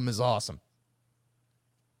album is awesome.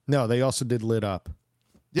 No, they also did Lit Up.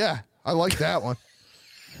 Yeah, I like that one.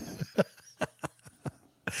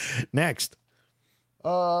 Next.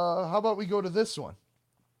 How about we go to this one?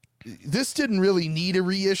 This didn't really need a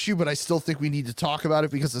reissue, but I still think we need to talk about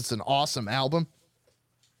it because it's an awesome album.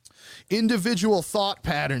 Individual Thought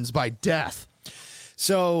Patterns by Death.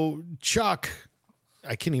 So Chuck,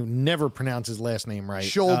 I can't even never pronounce his last name right.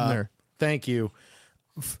 Schuldner. Thank you.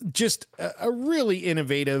 Just a really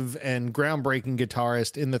innovative and groundbreaking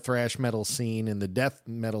guitarist in the thrash metal scene, in the death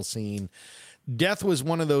metal scene. Death was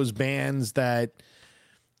one of those bands that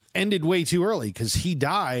ended way too early because he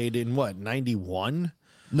died in what, 91?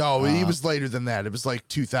 No, he was later than that. It was like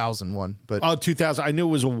 2001. But 2000. I knew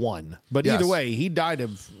it was a 1. But Yes. either way, he died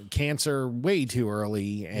of cancer way too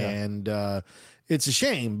early. And it's a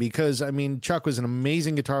shame because, I mean, Chuck was an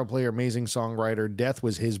amazing guitar player, amazing songwriter. Death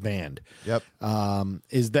was his band. Yep.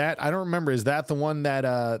 Is that, I don't remember, is that the one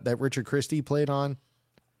that Richard Christie played on?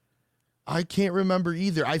 I can't remember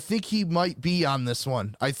either. I think he might be on this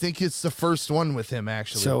one. I think it's the first one with him,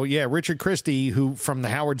 actually. So, yeah, Richard Christie, who from the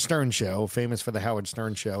Howard Stern Show, famous for the Howard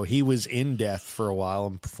Stern Show, he was in Death for a while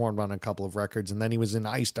and performed on a couple of records, and then he was in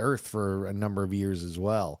Iced Earth for a number of years as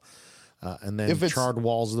well. And then Charred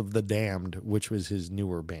Walls of the Damned, which was his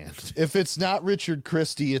newer band. If it's not Richard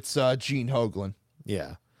Christie, it's Gene Hoglan.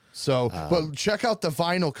 Yeah. So, but check out the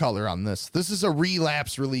vinyl color on this. This is a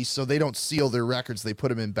Relapse release, so they don't seal their records. They put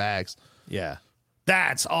them in bags. Yeah.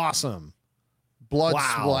 That's awesome. Blood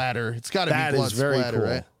splatter. It's got to be blood very splatter, cool.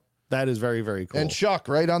 right? That is very, very cool. And Chuck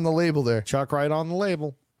right on the label there. Chuck right on the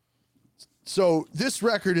label. So this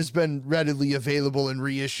record has been readily available and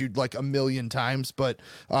reissued like a million times, but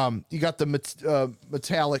you got the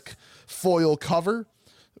metallic foil cover,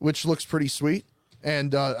 which looks pretty sweet.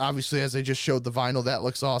 And obviously, as I just showed the vinyl, that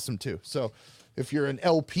looks awesome too. So if you're an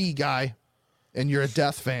LP guy and you're a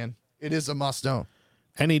Death fan, it is a must own.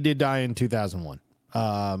 And he did die in 2001.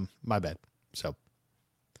 My bad. So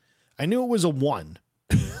I knew it was a 1.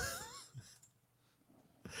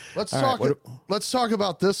 Let's talk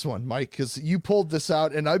about this one, Mike, because you pulled this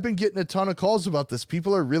out, and I've been getting a ton of calls about this.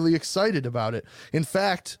 People are really excited about it. In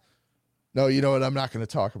fact, no, you know what? I'm not going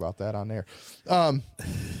to talk about that on air.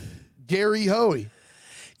 Gary Hoey.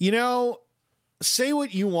 You know, say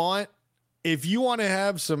what you want. If you want to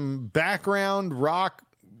have some background rock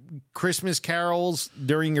Christmas carols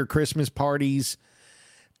during your Christmas parties,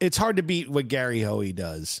 it's hard to beat what Gary Hoey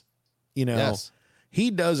does. You know, Yes. He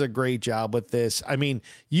does a great job with this. I mean,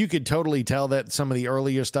 you could totally tell that some of the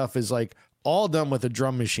earlier stuff is like all done with a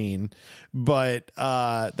drum machine, but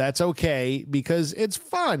that's okay because it's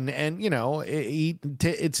fun. And, you know,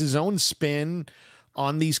 it's his own spin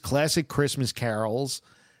on these classic Christmas carols.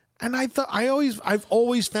 And I've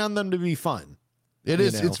always found them to be fun. It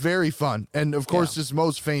is. know? It's very fun. And of course, his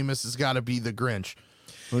most famous has got to be the Grinch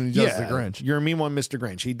when he does the Grinch. You're a mean one, Mr.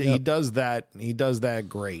 Grinch. He does that. He does that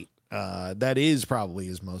great. That is probably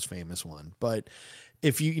his most famous one. But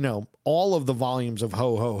if you know, all of the volumes of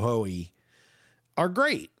Ho Ho Hoey are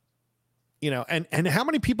great. You know, and how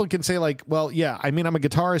many people can say like, well, yeah, I mean, I'm a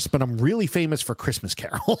guitarist, but I'm really famous for Christmas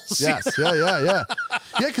carols. Yes. Yeah,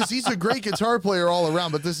 because he's a great guitar player all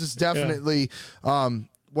around, but this is definitely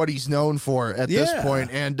what he's known for at this point.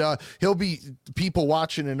 And he'll be, people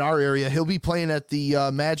watching in our area, he'll be playing at the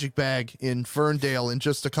Magic Bag in Ferndale in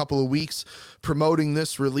just a couple of weeks, promoting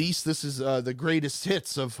this release. This is the greatest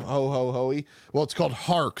hits of Ho Ho Hoey. Well, it's called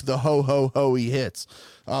Hark, the Ho Ho Hoey hits.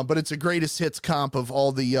 But it's a greatest hits comp of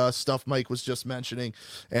all the stuff Mike was just mentioning.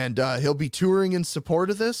 And he'll be touring in support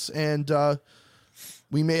of this. And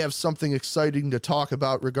we may have something exciting to talk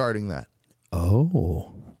about regarding that.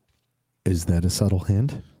 Oh, is that a subtle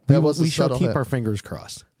hint? That was a we shall subtle keep hint. our fingers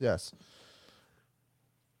crossed. Yes.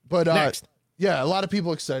 But Next. yeah, a lot of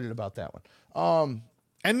people excited about that one.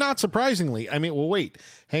 And not surprisingly, I mean, well, wait,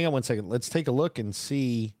 hang on one second. Let's take a look and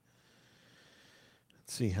see.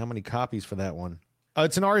 Let's see how many copies for that one.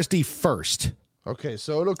 It's an RSD first. Okay,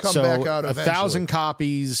 so it'll come back out eventually. 1,000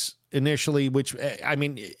 copies initially, which, I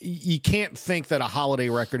mean, you can't think that a holiday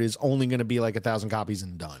record is only going to be like 1,000 copies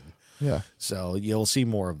and done. Yeah. So you'll see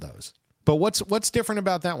more of those. But what's different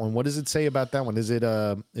about that one? What does it say about that one? Is it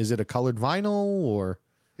a colored vinyl or?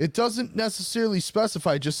 It doesn't necessarily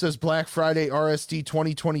specify. It just says Black Friday RSD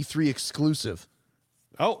 2023 exclusive.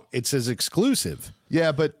 Oh, it says exclusive.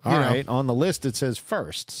 Yeah, but all right, on the list it says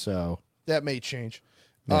first, so that may change.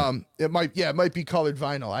 Yeah. It might be colored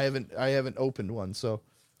vinyl. I haven't opened one, so.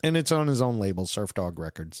 And it's on his own label, Surf Dog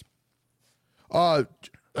Records.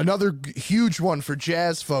 Another huge one for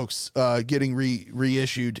jazz folks getting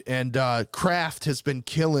reissued, and Kraft has been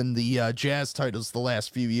killing the jazz titles the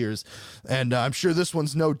last few years, and I'm sure this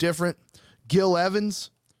one's no different. Gil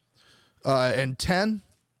Evans and 10.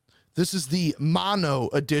 This is the mono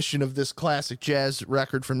edition of this classic jazz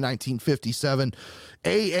record from 1957.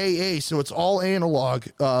 AAA, so it's all analog.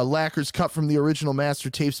 Lacquers cut from the original master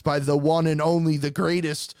tapes by the one and only, the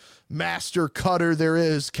greatest master cutter there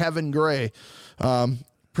is, Kevin Gray.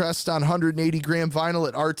 Pressed on 180-gram vinyl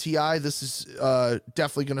at RTI. This is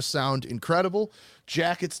definitely going to sound incredible.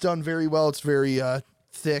 Jacket's done very well. It's very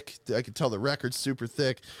thick. I can tell the record's super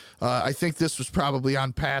thick. I think this was probably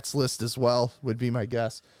on Pat's list as well, would be my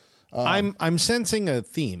guess. I'm sensing a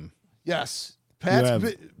theme. Yes. Pat's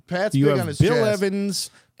you big have on his Bill jazz.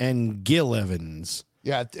 Evans and Gil Evans.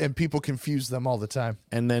 Yeah, and people confuse them all the time.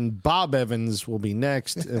 And then Bob Evans will be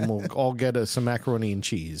next, and we'll all get some macaroni and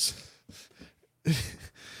cheese.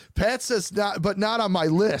 Pat says not, but not on my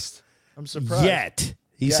list. I'm surprised. Yet.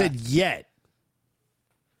 He said yet.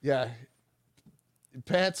 Yeah.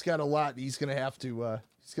 Pat's got a lot he's gonna have to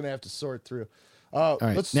sort through. All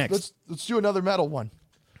right, let's do another metal one.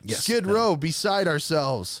 Yes, Skid Row, Beside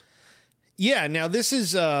Ourselves. Yeah, now this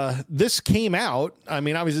is this came out. I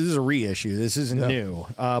mean, obviously this is a reissue. This isn't new.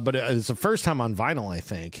 But it's the first time on vinyl, I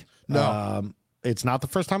think. No. It's not the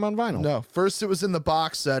first time on vinyl. No. First it was in the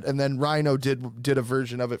box set, and then Rhino did a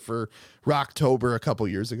version of it for Rocktober a couple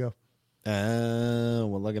years ago.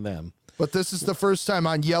 Well, look at them. But this is the first time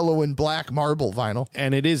on yellow and black marble vinyl.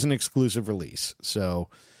 And it is an exclusive release. So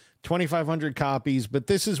 2,500 copies, but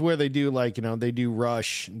this is where they do they do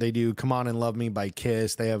Rush, they do Come On and Love Me by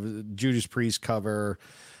Kiss, they have Judas Priest cover,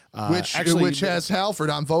 which has Halford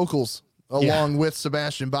on vocals along with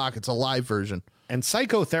Sebastian Bach. It's a live version. And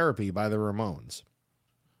Psychotherapy by the Ramones.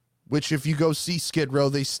 Which, if you go see Skid Row,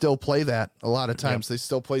 they still play that a lot of times. They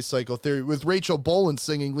still play Psychotherapy with Rachel Bolan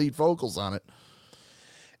singing lead vocals on it.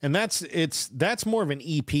 And that's more of an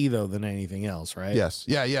EP though than anything else, right? Yes.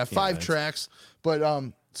 Yeah. 5 tracks, but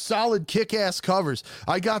solid kick-ass covers.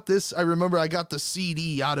 I remember I got the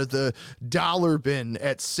CD out of the dollar bin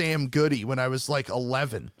at Sam Goody when I was like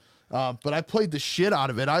 11. But I played the shit out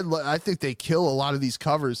of it. I think they kill a lot of these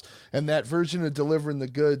covers, and that version of Delivering the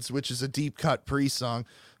Goods, which is a deep cut Priest song,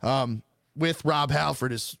 with Rob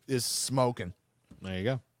Halford is smoking. There you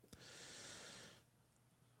go.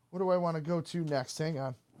 What do I want to go to next? Hang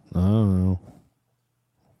on. Oh.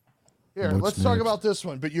 Here, let's talk about this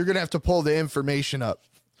one, but you're going to have to pull the information up.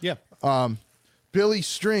 Yeah. Billy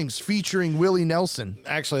Strings featuring Willie Nelson.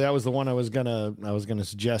 Actually, that was the one I was gonna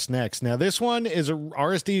suggest next. Now, this one is a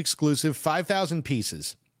RSD exclusive, 5,000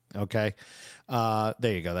 pieces. Okay. There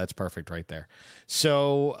you go. That's perfect right there.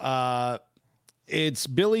 So it's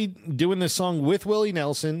Billy doing this song with Willie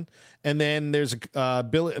Nelson, and then there's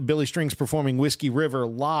Billy Strings performing Whiskey River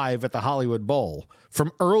live at the Hollywood Bowl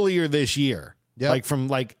from earlier this year. Yep.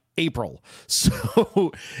 From April.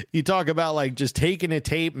 So you talk about just taking a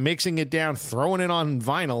tape, mixing it down, throwing it on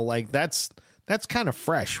vinyl. That's kind of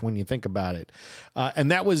fresh when you think about it.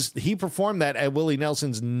 And he performed that at Willie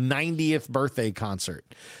Nelson's 90th birthday concert.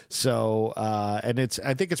 So, and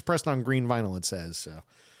I think it's pressed on green vinyl, it says. So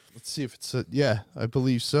let's see if it's I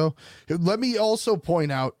believe so. Let me also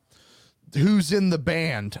point out who's in the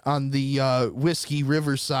band on the Whiskey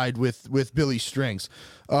River side with Billy Strings.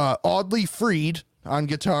 Audley Freed on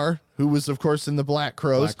guitar, who was, of course, in the Black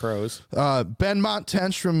Crowes. Benmont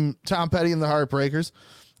Tench from Tom Petty and the Heartbreakers.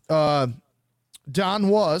 Don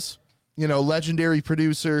Was, legendary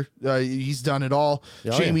producer. He's done it all.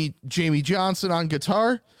 Jamie Johnson on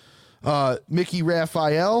guitar. Mickey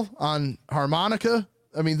Raphael on harmonica.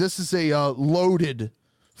 I mean, this is a loaded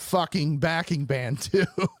fucking backing band, too.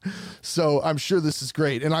 So I'm sure this is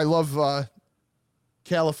great. And I love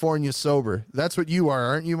California Sober. That's what you are,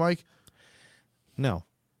 aren't you, Mike? No,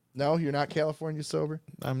 you're not California Sober.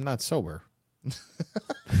 I'm not sober.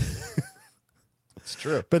 It's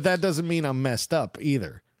true. But that doesn't mean I'm messed up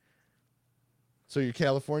either. So you're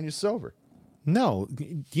California Sober. No. Do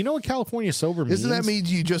you know what California Sober means? Isn't that mean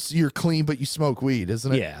you're clean, but you smoke weed,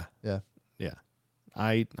 isn't it? Yeah. Yeah. Yeah.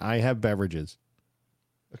 I have beverages.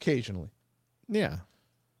 Occasionally. Yeah.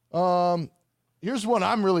 Here's one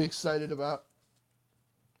I'm really excited about.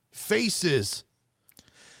 Faces.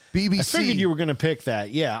 BBC. I figured you were going to pick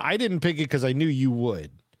that. Yeah, I didn't pick it because I knew you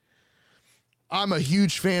would. I'm a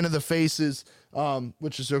huge fan of the Faces,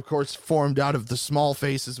 which is, of course, formed out of the Small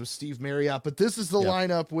Faces with Steve Marriott. But this is the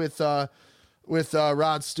lineup with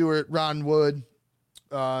Rod Stewart, Ron Wood,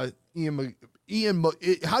 Ian.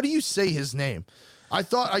 How do you say his name?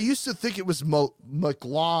 I used to think it was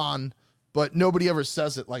McLawn, but nobody ever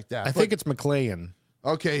says it like that. I think it's McLean.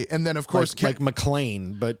 Okay, and then of course like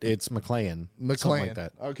McLean, but it's McLean. Something like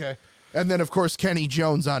that. Okay, and then of course Kenny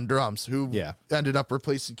Jones on drums, who ended up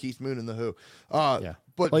replacing Keith Moon in the Who.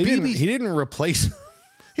 But he didn't replace.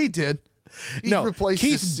 He did. Replaced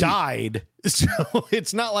Keith died, so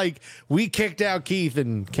it's not like we kicked out Keith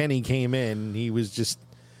and Kenny came in. He was just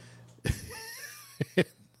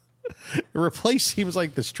replace seems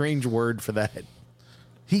like the strange word for that.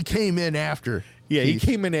 He came in after. Yeah, Keith. He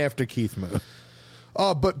came in after Keith Moon.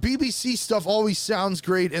 But BBC stuff always sounds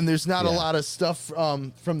great, and there's not a lot of stuff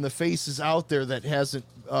from the Faces out there that hasn't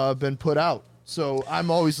been put out. So I'm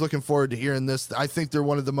always looking forward to hearing this. I think they're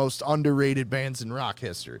one of the most underrated bands in rock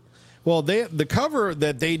history. Well, the cover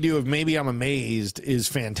that they do of Maybe I'm Amazed is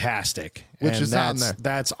fantastic. Which is on there.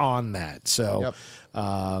 That's on that. So,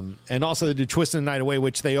 and also they do Twisting the Night Away,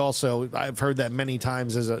 which they also, I've heard that many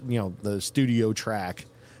times as the studio track,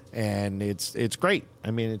 and it's great.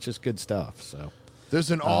 I mean, it's just good stuff. So there's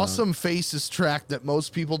an awesome Faces track that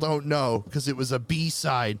most people don't know because it was a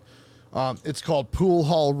B-side. It's called Pool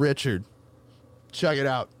Hall Richard. Check it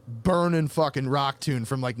out. Burning fucking rock tune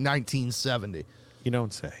from like 1970. You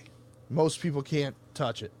don't say. Most people can't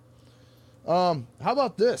touch it. How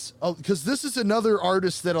about this? Because this is another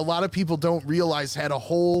artist that a lot of people don't realize had a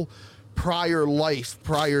whole prior life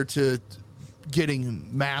prior to getting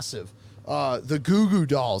massive. The Goo Goo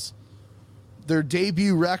Dolls. Their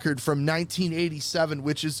debut record from 1987,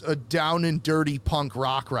 which is a down and dirty punk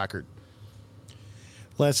rock record.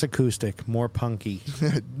 Less acoustic, more punky.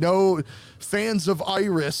 No, fans of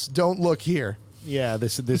Iris, don't look here. Yeah,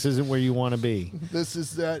 this isn't where you want to be. This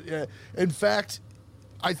is that. In fact,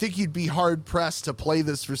 I think you'd be hard pressed to play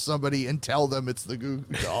this for somebody and tell them it's the Goo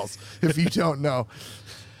Goo Dolls if you don't know.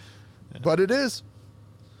 But it is.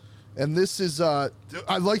 And this is, I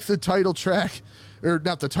like the title track, or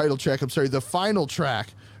not the title track, I'm sorry, the final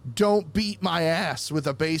track, Don't Beat My Ass with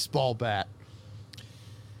a Baseball Bat.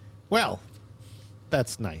 Well,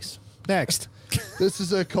 that's nice. Next. This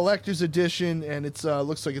is a collector's edition, and it's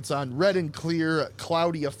looks like it's on red and clear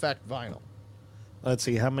Cloudy Effect vinyl. Let's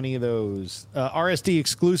see, how many of those? RSD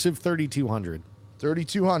exclusive, 3,200.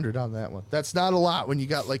 3,200 on that one. That's not a lot when you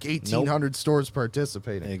got like 1,800 stores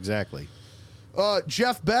participating. Exactly.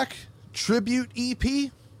 Jeff Beck tribute EP.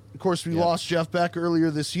 Of course, we lost Jeff Beck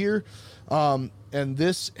earlier this year. And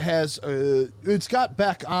this has, it's got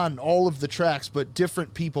Beck on all of the tracks, but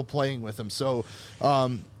different people playing with him. So,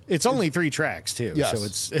 it's only 3 tracks too. Yes. So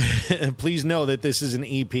it's, please know that this is an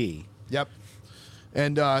EP. Yep.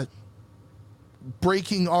 And,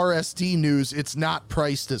 breaking RSD news, it's not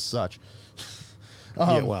priced as such.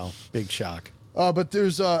 Yeah, well, big shock. But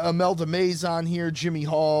there's Imelda Mays on here, Jimmy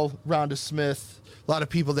Hall, Rhonda Smith, a lot of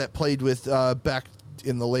people that played with Beck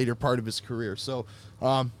in the later part of his career. So,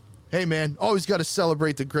 hey man, always got to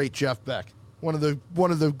celebrate the great Jeff Beck, one of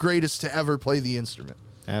the greatest to ever play the instrument.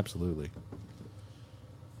 Absolutely.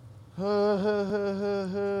 How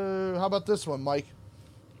about this one, Mike?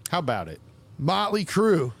 How about it? Motley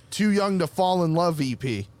Crue, Too Young to Fall in Love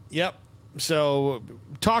EP. Yep. So,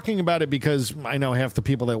 talking about it because I know half the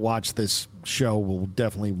people that watch this show will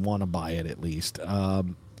definitely want to buy it at least.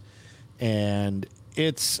 And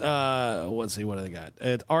it's, let's see, what do they got?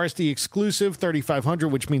 It's RSD exclusive, 3,500,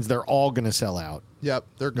 which means they're all going to sell out. Yep,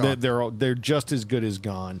 they're gone. They're just as good as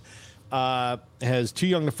gone. Has Too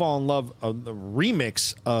Young to Fall in Love, the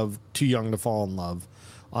remix of Too Young to Fall in Love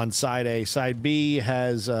on side A. Side B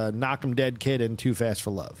has Knock 'em Dead Kid and Too Fast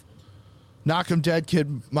for Love. Knock 'em Dead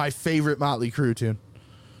Kid, my favorite Motley Crue tune.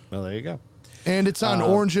 Well, there you go. And it's on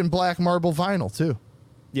orange and black marble vinyl too.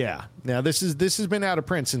 Yeah. Now this has been out of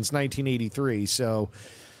print since 1983, so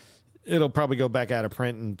it'll probably go back out of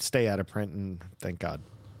print and stay out of print, and thank God.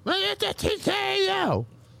 If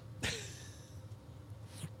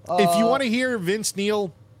you want to hear Vince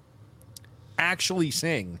Neil actually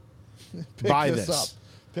sing, buy this. Up.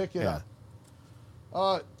 Pick it up.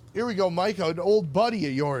 Here we go, Mike, an old buddy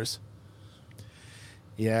of yours.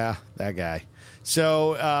 Yeah, that guy.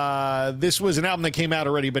 So this was an album that came out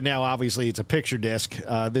already, but now obviously it's a picture disc.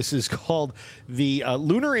 This is called the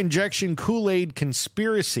Lunar Injection Kool-Aid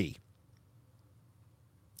Conspiracy.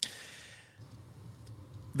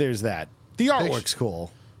 There's that. The artwork's cool.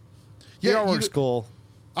 The artwork's cool.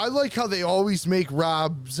 I like how they always make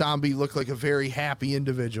Rob Zombie look like a very happy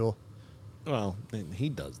individual. Well, he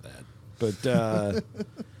does that, but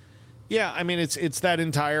yeah, I mean it's that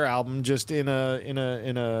entire album just in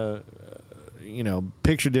a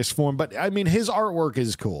picture disc form. But I mean his artwork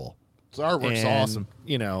is cool. His artwork's awesome.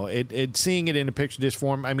 You know, seeing it in a picture disc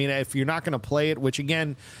form. I mean, if you're not going to play it, which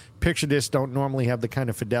again, picture discs don't normally have the kind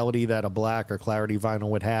of fidelity that a black or clarity vinyl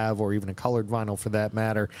would have, or even a colored vinyl for that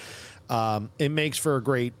matter. It makes for a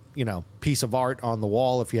great, piece of art on the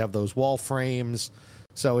wall if you have those wall frames.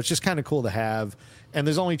 So it's just kind of cool to have. And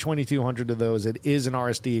there's only 2,200 of those. It is an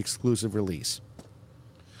RSD exclusive release.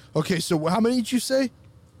 Okay, so how many did you say?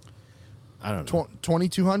 I don't know.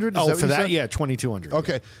 2,200? Oh, for that? Yeah, 2,200.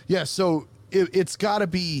 Okay. Yeah, so it's got to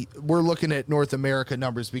be, we're looking at North America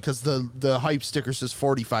numbers because the hype sticker says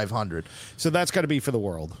 4,500. So that's got to be for the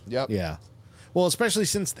world. Yep. Yeah. Well, especially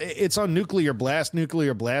since it's on Nuclear Blast.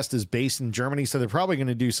 Nuclear Blast is based in Germany, so they're probably going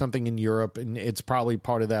to do something in Europe, and it's probably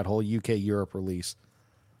part of that whole UK-Europe release.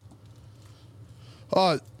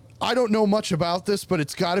 I don't know much about this, but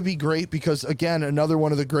it's got to be great because, again, another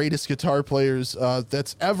one of the greatest guitar players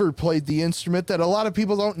that's ever played the instrument that a lot of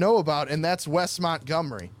people don't know about, and that's Wes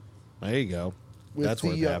Montgomery. There you go. That's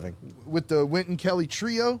worth having. With the Wynton Kelly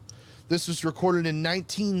Trio. This was recorded in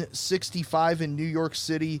 1965 in New York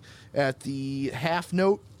City at the Half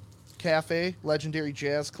Note Cafe, legendary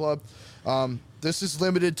jazz club. This is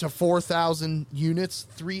limited to 4,000 units,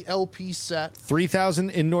 3 LP set. 3,000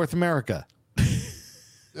 in North America.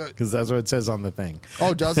 Because that's what it says on the thing.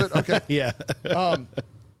 Oh, does it? Okay. Yeah.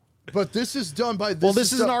 But this is done by this. Well,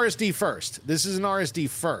 this is an RSD first. This is an RSD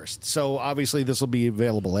first. So obviously this will be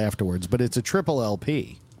available afterwards, but it's a triple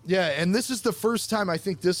LP. Yeah, and this is the first time I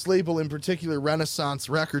think this label in particular, Renaissance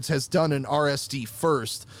Records, has done an RSD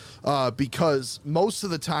first because most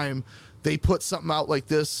of the time they put something out like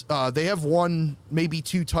this. They have 1, maybe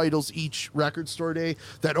 2 titles each record store day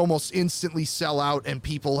that almost instantly sell out and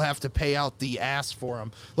people have to pay out the ass for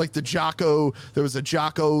them. Like the Jocko, there was a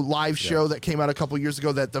Jocko live show that came out a couple years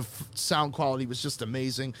ago that the sound quality was just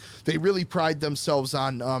amazing. They really pride themselves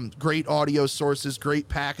on great audio sources, great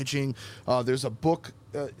packaging. There's a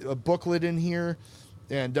booklet in here.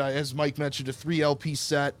 And as Mike mentioned, a 3 LP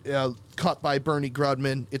set cut by Bernie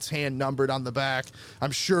Grudman. It's hand numbered on the back.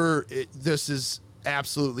 I'm sure this is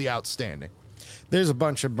absolutely outstanding. There's a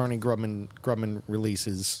bunch of Bernie Grudman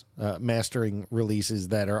releases, mastering releases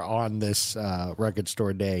that are on this record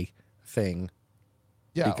store day thing.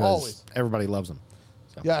 Yeah, because always. Everybody loves them.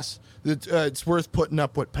 So. Yes, it's worth putting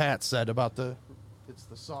up what Pat said about it's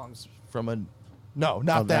the songs from a. No,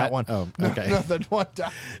 not that one. Oh, okay. No, that one.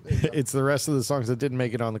 It's the rest of the songs that didn't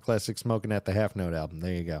make it on the Classic Smoking at the Half Note album.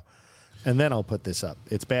 There you go. And then I'll put this up.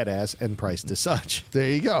 It's badass and priced as such. There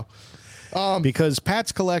you go. Because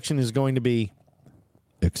Pat's collection is going to be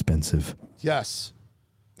expensive. Yes.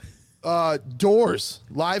 Doors,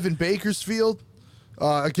 live in Bakersfield.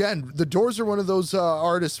 Again, the Doors are one of those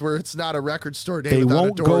artists where it's not a record store day. They without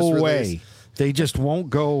won't a Doors go away. release. They just won't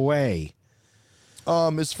go away.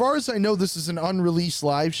 As far as I know, this is an unreleased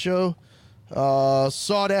live show.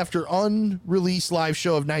 Sought after unreleased live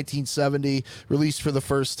show of 1970, released for the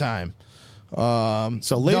first time.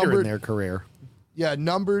 So later in their career. Yeah,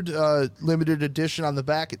 numbered, limited edition on the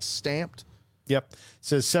back. It's stamped. Yep. It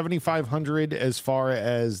says 7,500 as far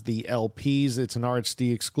as the LPs. It's an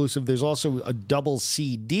RSD exclusive. There's also a double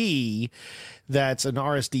CD that's an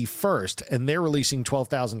RSD first, and they're releasing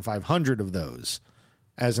 12,500 of those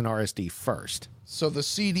as an RSD first. So the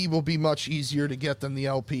CD will be much easier to get than the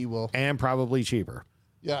LP will. And probably cheaper.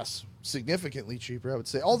 Yes, significantly cheaper, I would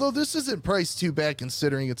say. Although this isn't priced too bad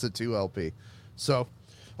considering it's a 2 LP. So,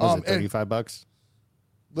 was it $35?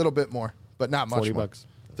 A little bit more, but not much 40 more. bucks.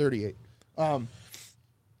 38.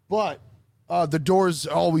 But the Doors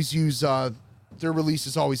always use their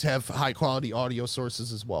releases always have high quality audio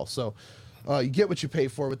sources as well. So you get what you pay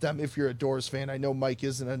for with them if you're a Doors fan. I know Mike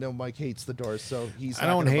isn't. I know Mike hates the Doors, so he's. I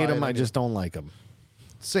don't hate them. I just don't like them.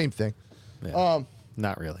 Same thing. Yeah,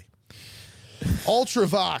 not really.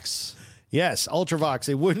 Ultravox. Yes, Ultravox.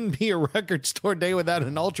 It wouldn't be a record store day without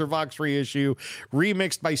an Ultravox reissue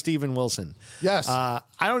remixed by Steven Wilson. Yes. I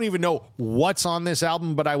don't even know what's on this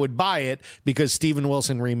album, but I would buy it because Steven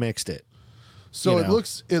Wilson remixed it. So it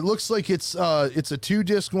looks like it's a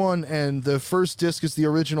 2-disc one, and the first disc is the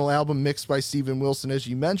original album mixed by Steven Wilson, as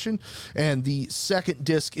you mentioned, and the second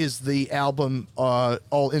disc is the album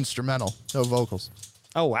all instrumental, no vocals.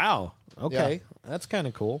 Oh wow! Okay, that's kind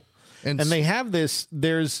of cool. And they have this.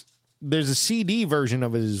 There's a CD version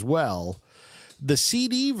of it as well, The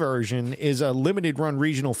CD version is a limited run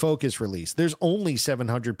regional focus release. There's only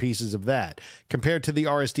 700 pieces of that compared to the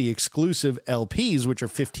RSD exclusive LPs, which are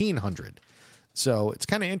 1,500. So it's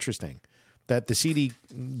kind of interesting that the CD,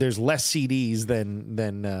 there's less CDs than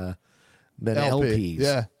LPs.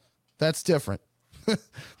 Yeah, that's different.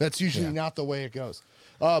 That's usually not the way it goes.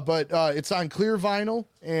 But it's on clear vinyl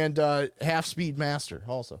and half speed master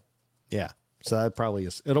also. Yeah. So that probably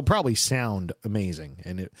is. It'll probably sound amazing.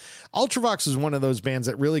 And Ultravox is one of those bands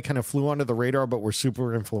that really kind of flew under the radar, but were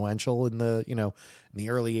super influential in the in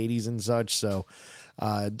the early '80s and such. So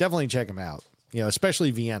definitely check them out.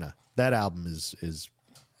 Especially Vienna. That album is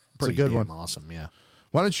pretty good damn one. Awesome. Yeah.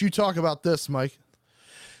 Why don't you talk about this, Mike?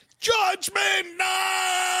 Judgment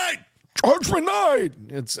Night. Judgment Night.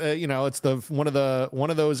 It's it's one of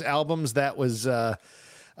those albums that was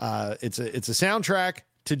it's a soundtrack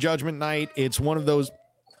to Judgment Night. It's one of those,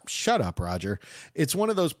 shut up, Roger. It's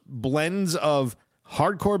one of those blends of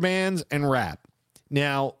hardcore bands and rap.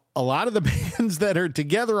 Now, a lot of the bands that are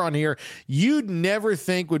together on here, you'd never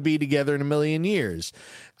think would be together in a million years.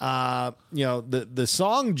 The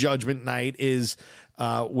song Judgment Night is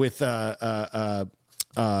with Biohazard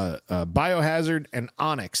and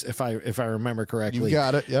Onyx, if I remember correctly. You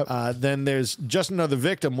got it. Yep. Then there's Just Another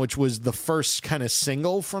Victim, which was the first kind of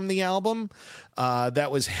single from the album.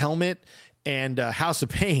 That was Helmet and House of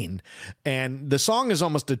Pain. And the song is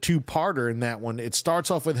almost a two-parter in that one. It starts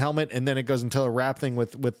off with Helmet, and then it goes into a rap thing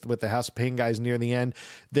with the House of Pain guys near the end.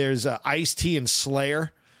 There's Ice-T and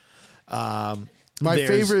Slayer. My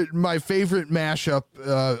favorite mashup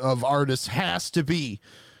of artists has to be,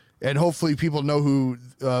 and hopefully people know who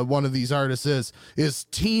one of these artists is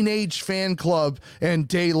Teenage Fan Club and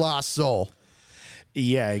De La Soul.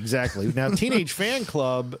 Yeah, exactly. Now, Teenage Fan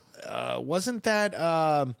Club, wasn't that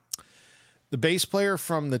the bass player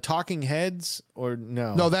from the Talking Heads, or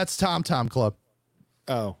no? No, that's Tom Tom Club.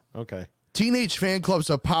 Oh, okay. Teenage Fan Club's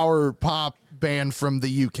a power pop band from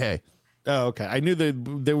the UK. Oh, okay. I knew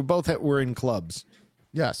they were both were in clubs.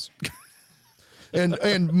 Yes. and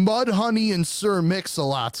Mudhoney and Sir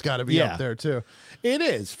Mix-a-Lot's got to be up there too. It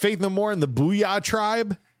is. Faith No More and the Booyah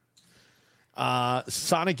Tribe.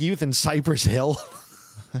 Sonic Youth and Cypress Hill.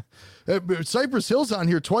 Cypress Hill's on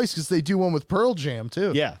here twice because they do one with Pearl Jam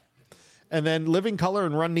too. Yeah. And then Living Color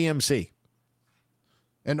and Run DMC.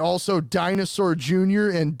 And also Dinosaur Jr.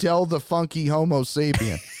 and Del the Funky Homo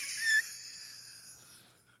Sapien.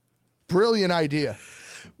 Brilliant idea.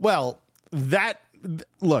 Well,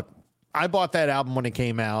 look, I bought that album when it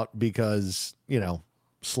came out because,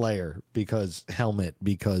 Slayer, because Helmet,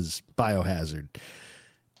 because Biohazard.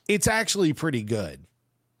 It's actually pretty good.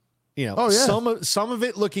 Oh, yeah. Some of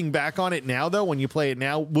it, looking back on it now, though, when you play it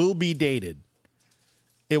now, will be dated.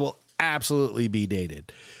 It will absolutely be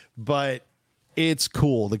dated. But it's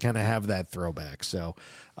cool to kind of have that throwback. So,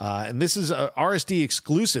 and this is a RSD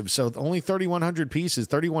exclusive, so only 3,100 pieces,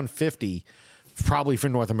 3,150, probably for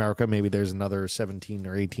North America. Maybe there's another 17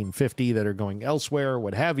 or 1850 that are going elsewhere,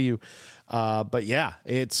 what have you. But yeah,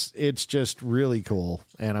 it's just really cool,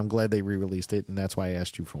 and I'm glad they re-released it, and that's why I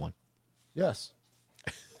asked you for one. Yes.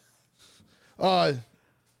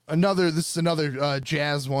 This is another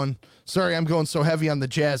jazz one. Sorry, I'm going so heavy on the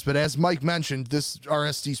jazz, but as Mike mentioned, this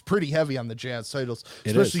RSD's pretty heavy on the jazz titles,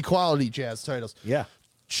 especially quality jazz titles. Yeah.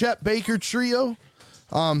 Chet Baker Trio.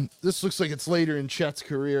 This looks like it's later in Chet's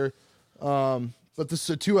career. But this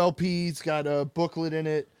is 2 LPs, got a booklet in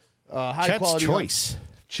it. High Chet's quality choice.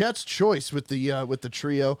 Chet's choice with the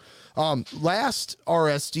trio. Last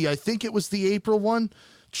RSD, I think it was the April one.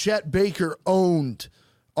 Chet Baker owned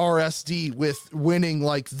RSD with winning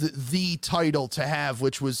like the title to have,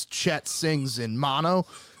 which was Chet Sings in Mono.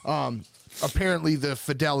 Apparently the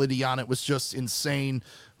fidelity on it was just insane.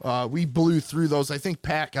 We blew through those. I think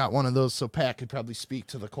Pat got one of those, so Pat could probably speak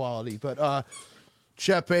to the quality. But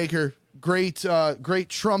Chet Baker, great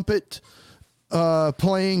trumpet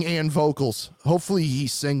playing and vocals. Hopefully he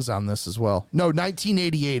sings on this as well. No,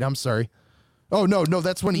 1988. I'm sorry. Oh no,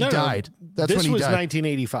 that's when he died. That's when he was died.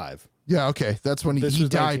 1985. Yeah, okay. That's when he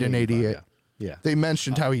died in 88. Yeah. They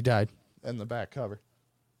mentioned how he died in the back cover.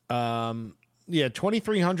 Yeah,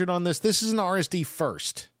 2,300 on this. This is an RSD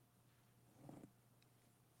first.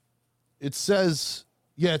 It says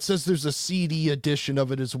there's a CD edition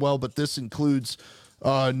of it as well, but this includes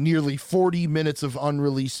nearly 40 minutes of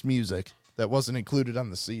unreleased music that wasn't included on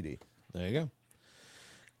the CD. There you go.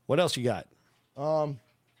 What else you got? I'm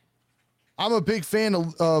a big fan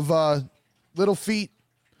of Little Feat.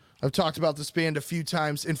 I've talked about this band a few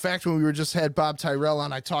times. In fact, when we just had Bob Tyrell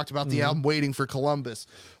on, I talked about the album Waiting for Columbus.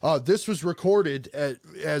 This was recorded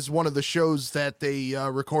as one of the shows that they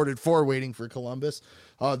recorded for Waiting for Columbus.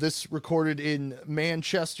 This recorded in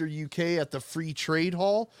Manchester, UK at the Free Trade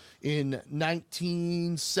Hall in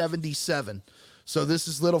 1977. So this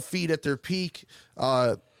is Little Feat at their peak.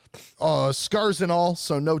 Scars and all,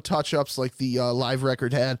 so no touch-ups like the live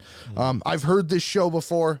record had. I've heard this show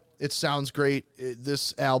before. It sounds great.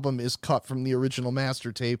 This album is cut from the original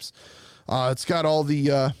master tapes. It's got all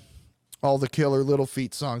the killer Little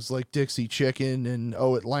Feat songs like Dixie Chicken and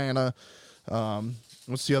Oh Atlanta.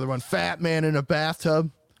 What's the other one? Fat Man in a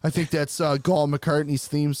Bathtub. I think that's Gall McCartney's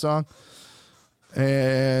theme song.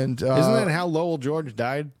 And isn't that how Lowell George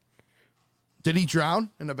died? Did he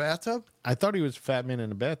drown in a bathtub? I thought he was a fat man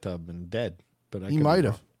in a bathtub and dead, but he might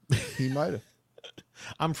have. He might have.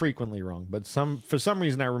 I'm frequently wrong, but for some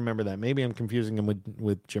reason I remember that. Maybe I'm confusing him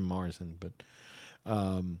with Jim Morrison, but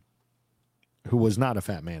who was not a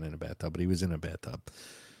fat man in a bathtub, but he was in a bathtub.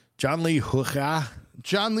 John Lee Hooker.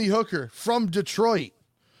 John Lee Hooker from Detroit.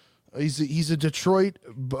 He's a Detroit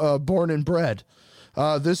born and bred.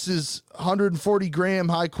 This is 140 gram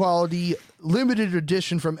high quality limited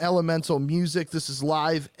edition from Elemental Music. This is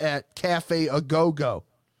live at Cafe A Go Go.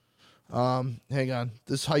 Hang on.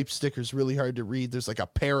 This hype sticker is really hard to read. There's like a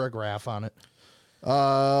paragraph on it.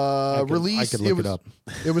 I could look it up.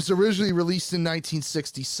 It was originally released in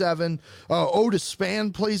 1967. Otis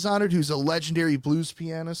Spann plays on it, who's a legendary blues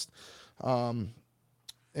pianist.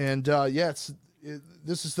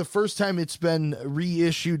 This is the first time it's been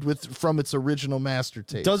reissued from its original master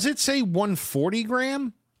tape. Does it say 140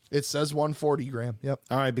 gram? It says 140 gram. Yep.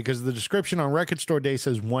 All right, because the description on Record Store Day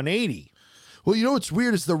says 180. Well, you know what's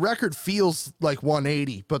weird is the record feels like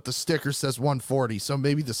 180, but the sticker says 140, so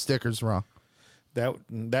maybe the sticker's wrong.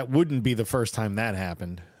 That wouldn't be the first time that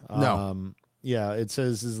happened. No. Yeah, it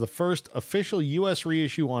says is the first official U.S.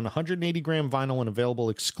 reissue on 180 gram vinyl and available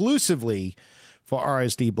exclusively for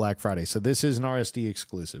RSD Black Friday. So this is an RSD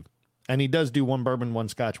exclusive. And he does do one bourbon, one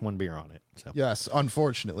scotch, one beer on it. So. Yes,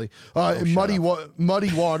 unfortunately. Muddy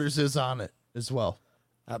Waters is on it as well.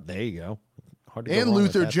 There you go. And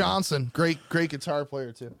Luther Johnson, great guitar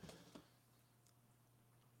player too.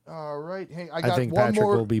 All right, hey, I think Patrick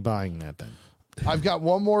will be buying that then. I've got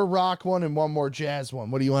one more rock one and one more jazz one.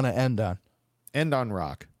 What do you want to end on? End on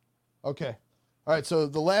rock. Okay. All right, so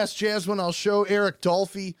the last jazz one I'll show, Eric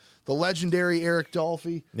Dolphy, the legendary Eric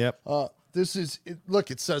Dolphy. Yep. It says,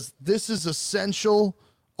 "This is essential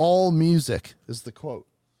all music," is the quote.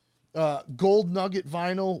 Gold Nugget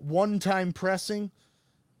vinyl, one-time pressing.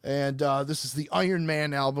 And this is the Iron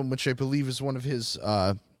Man album, which I believe is one of his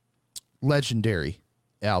legendary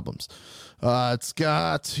albums. It's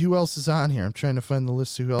got, who else is on here? I'm trying to find the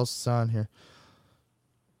list of who else is on here.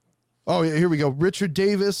 Oh, yeah, here we go. Richard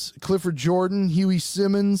Davis, Clifford Jordan, Huey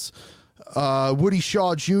Simmons, Woody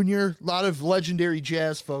Shaw Jr., a lot of legendary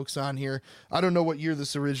jazz folks on here. I don't know what year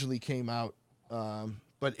this originally came out,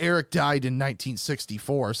 but Eric died in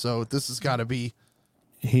 1964, so this has got to be...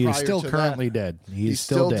 He is still currently dead. He's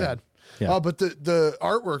still dead. Yeah. But the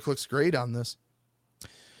artwork looks great on this.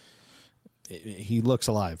 He looks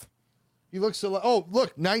alive. He looks alive. Oh,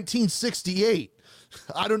 look, 1968.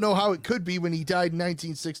 I don't know how it could be when he died in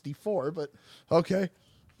 1964, but okay.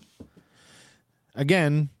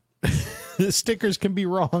 Again, the stickers can be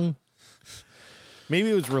wrong.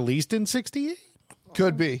 Maybe it was released in 68?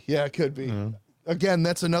 Could be. Yeah, it could be. Mm-hmm. Again,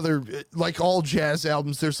 that's another, like all jazz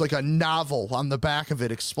albums, there's like a novel on the back of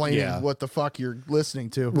it explaining what the fuck you're listening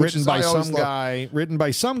to. Written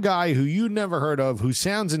by some guy who you never heard of, who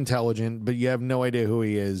sounds intelligent, but you have no idea who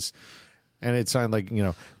he is. And it sounded like,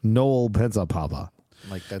 Noel Penzapapa.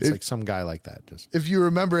 Like that's like some guy like that. Just if you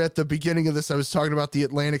remember at the beginning of this, I was talking about the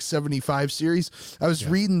Atlantic 75 series. I was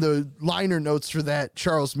reading the liner notes for that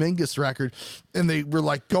Charles Mingus record, and they were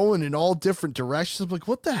like going in all different directions. I'm like,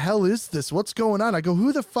 what the hell is this? What's going on? I go,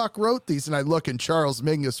 who the fuck wrote these? And I look, and Charles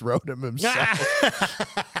Mingus wrote them himself.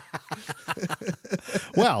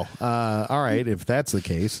 Well, all right, if that's the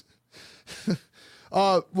case.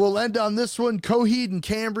 We'll end on this one. Coheed and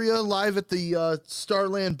Cambria live at the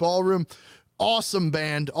Starland Ballroom. Awesome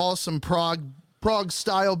band, awesome prog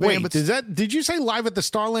style band. Wait, did you say live at the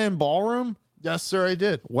Starland Ballroom? Yes, sir, I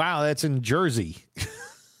did. Wow, that's in Jersey.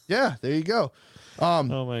 Yeah, there you go.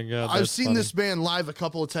 Oh my God. I've seen this band live a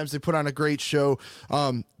couple of times. They put on a great show.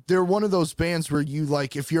 They're one of those bands where you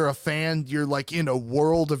like, if you're a fan, you're like in a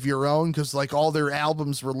world of your own, because like all their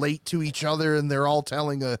albums relate to each other and they're all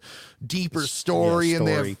telling a deeper story, and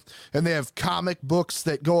they have comic books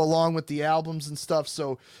that go along with the albums and stuff.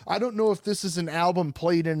 So I don't know if this is an album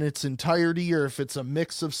played in its entirety or if it's a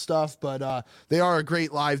mix of stuff, but they are a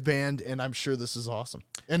great live band, and I'm sure this is awesome.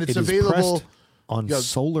 And it's available on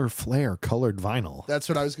solar flare colored vinyl. That's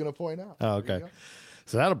what I was going to point out. Oh, okay.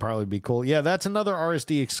 So that'll probably be cool. Yeah, that's another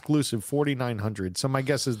RSD exclusive, 4,900. So my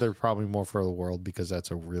guess is they're probably more for the world, because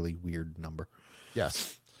that's a really weird number.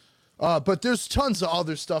 Yes. But there's tons of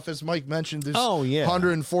other stuff, as Mike mentioned. There's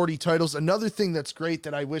 140 titles. Another thing that's great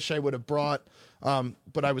that I wish I would have brought,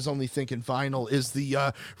 but I was only thinking vinyl, is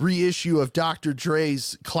the reissue of Dr.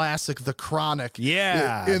 Dre's classic, The Chronic.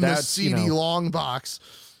 Yeah. In the CD long box.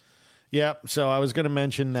 Yep. So I was going to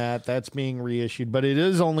mention that's being reissued, but it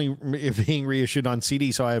is only being reissued on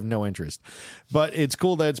CD, so I have no interest. But it's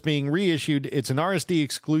cool that it's being reissued. It's an RSD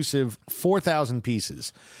exclusive, 4,000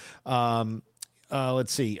 pieces.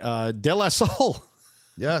 Let's see. De La Soul.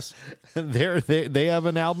 Yes. They have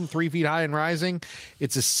an album, 3 Feet High and Rising.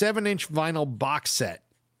 It's a 7-inch vinyl box set.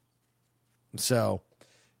 So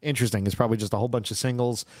interesting. It's probably just a whole bunch of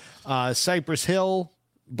singles. Cypress Hill,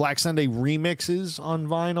 Black Sunday remixes on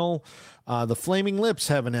vinyl. The Flaming Lips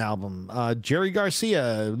have an album. Jerry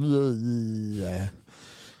Garcia,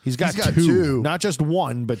 he's got two. Not just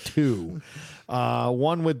one, but two.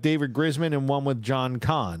 One with David Grisman and one with John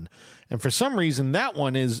Kahn. And for some reason, that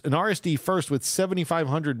one is an RSD first with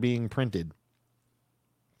 7,500 being printed.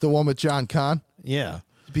 The one with John Kahn? Yeah.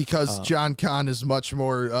 Because John Kahn is much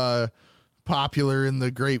more popular in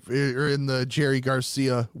the Jerry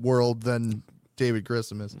Garcia world than David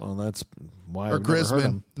Grissom is. Well, that's why. Or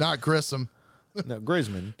Grisman, not Grissom. No,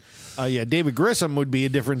 Grisman. Yeah, David Grissom would be a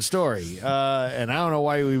different story. And I don't know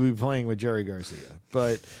why we'd be playing with Jerry Garcia.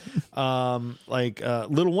 But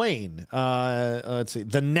Lil Wayne. Let's see.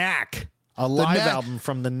 The Knack. A live album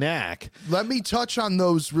from The Knack. Let me touch on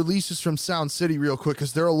those releases from Sound City real quick,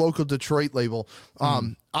 because they're a local Detroit label.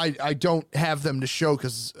 I don't have them to show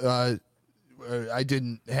because I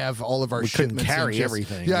didn't have all of our shipments. Couldn't carry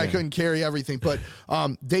everything. Yeah, I couldn't carry everything. But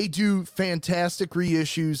they do fantastic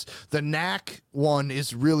reissues. The Knack one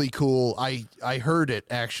is really cool. I heard it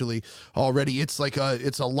actually already. It's like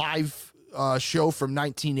it's a live show from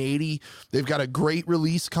 1980. They've got a great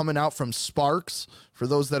release coming out from Sparks, for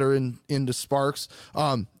those that are into Sparks.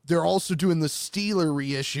 They're also doing the Steeler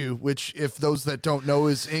reissue, which, if those that don't know,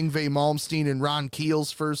 is Yngwie Malmsteen and Ron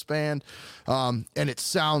Keel's first band. And it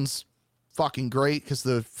sounds fucking great, because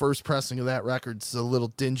the first pressing of that record's a little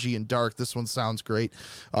dingy and dark. This one sounds great.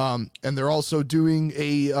 And they're also doing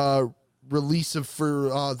a release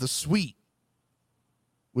for the Suite,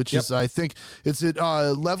 which is, I think, is it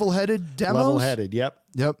Level-Headed Demos? Level-Headed, yep.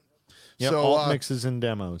 So alt mixes and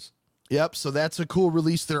demos. Yep, so that's a cool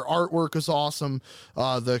release. Their artwork is awesome.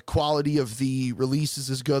 The quality of the releases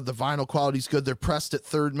is good. The vinyl quality is good. They're pressed at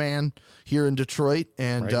Third Man here in Detroit.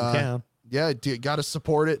 And yeah, got to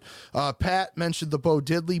support it. Pat mentioned the Bo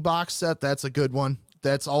Diddley box set. That's a good one.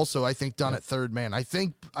 That's also, I think, done at Third Man. I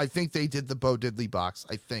think they did the Bo Diddley box,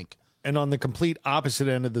 I think. And on the complete opposite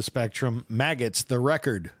end of the spectrum, Maggots, the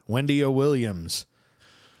Record, Wendy O. Williams.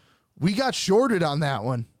 We got shorted on that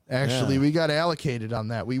one. Actually, we got allocated on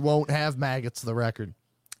that. We won't have Maggots, the Record.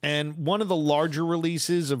 And one of the larger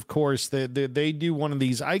releases, of course, they do one of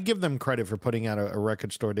these. I give them credit for putting out a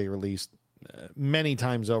record store day release many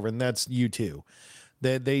times over, and that's U2.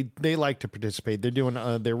 They like to participate. They're doing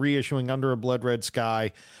they're reissuing Under a Blood Red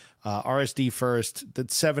Sky, RSD first.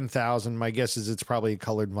 That's 7,000. My guess is it's probably a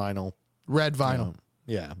colored vinyl, red vinyl.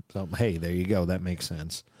 Yeah. So hey, there you go. That makes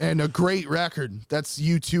sense. And a great record. That's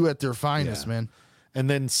U2 at their finest, man. And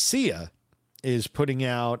then Sia is putting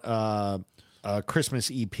out a Christmas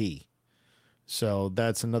EP. So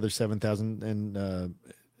that's another 7,000. And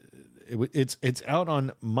it's out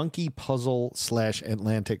on Monkey Puzzle /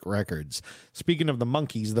 Atlantic Records. Speaking of the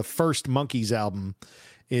Monkeys, the first Monkeys album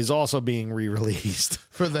is also being re-released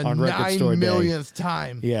for the 9 millionth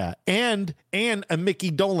time. Yeah. And a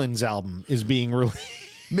Mickey Dolenz album is being released.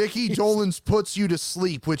 Mickey Dolenz Puts You to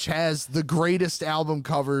Sleep, which has the greatest album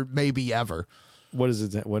cover maybe ever. What is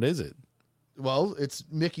it? What is it? Well, it's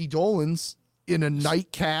Mickey Dolenz in a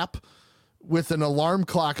nightcap with an alarm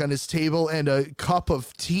clock on his table and a cup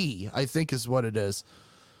of tea, I think is what it is.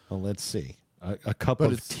 Well, let's see. A cup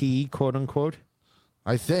of tea, quote unquote.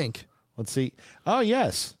 I think. Let's see. Oh,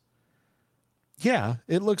 yes. Yeah,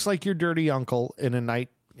 it looks like your dirty uncle in a nightcap,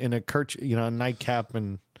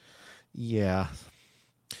 and yeah.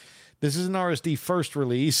 This is an RSD first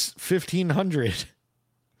release, 1500.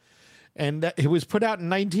 And it was put out in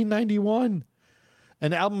 1991.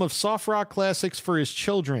 An album of soft rock classics for his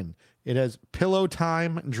children. It has Pillow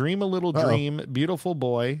Time, Dream a Little Dream, Beautiful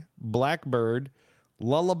Boy, Blackbird,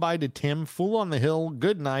 Lullaby to Tim, Fool on the Hill,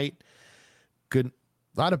 Good Night. A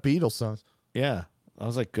lot of Beatles songs. Yeah. I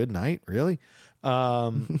was like, Good Night? Really?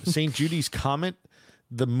 St. Judy's Comet,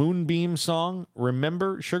 the Moonbeam Song,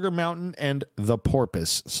 Remember, Sugar Mountain, and the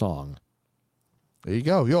Porpoise Song. There you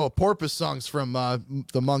go. Yo, a porpoise song's from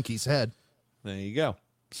the Monkey's Head. There you go.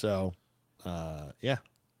 So, yeah.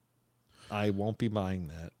 I won't be buying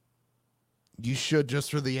that. You should,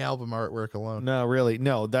 just for the album artwork alone. No, really.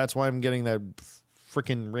 No, that's why I'm getting that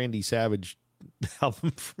freaking Randy Savage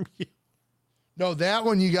album from you. No, that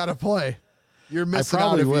one you got to play. You're missing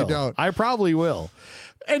out if you don't. I probably will.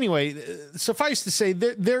 Anyway, suffice to say,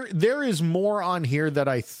 there is more on here that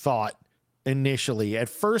I thought initially. At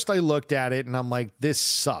first, I looked at it and I'm like, this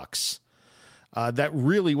sucks. That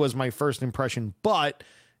really was my first impression. But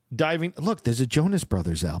look, there's a Jonas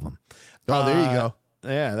Brothers album. Oh, there you go.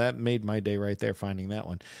 Yeah, that made my day right there, finding that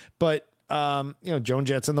one. But Joan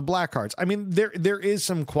Jett and the Blackhearts. I mean, there is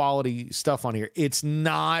some quality stuff on here. It's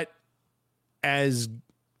not as,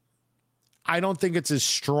 I don't think it's as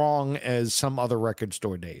strong as some other Record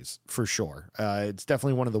Store Days, for sure. It's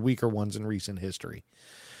definitely one of the weaker ones in recent history.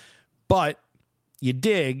 But you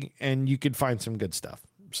dig, and you could find some good stuff.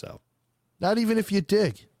 So, not even if you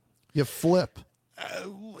dig, you flip.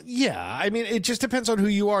 Yeah, I mean, it just depends on who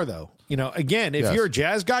you are, though. Again, if you're a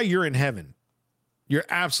jazz guy, you're in heaven. You're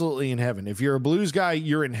absolutely in heaven. If you're a blues guy,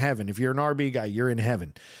 you're in heaven. If you're an R&B guy, you're in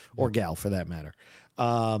heaven, or gal for that matter.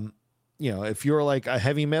 If you're like a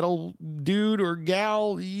heavy metal dude or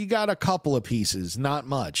gal, you got a couple of pieces, not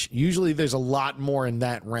much. Usually there's a lot more in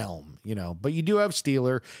that realm, but you do have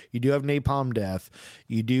Steeler, you do have Napalm Death,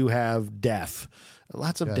 you do have Death,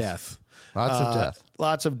 lots of death.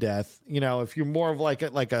 Lots of death. If you're more of like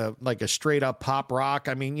a straight up pop rock,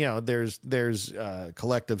 I mean, there's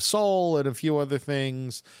Collective Soul and a few other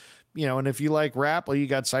things, and if you like rap, well, you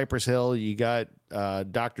got Cypress Hill, you got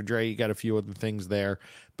Dr. Dre, you got a few other things there,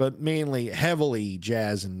 but mainly heavily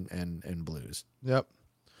jazz and blues. Yep.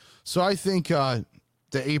 So I think the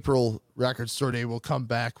April Record Store Day will come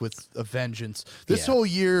back with a vengeance. This whole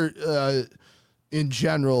year, in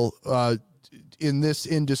general, in this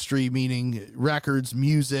industry, meaning records,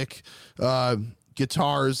 music,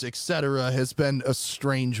 guitars, etc., has been a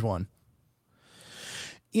strange one.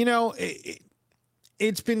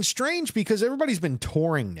 It's been strange because everybody's been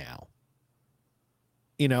touring now,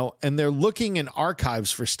 and they're looking in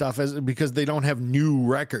archives for stuff because they don't have new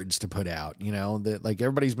records to put out, that like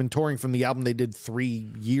everybody's been touring from the album they did 3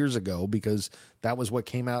 years ago because that was what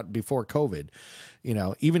came out before COVID.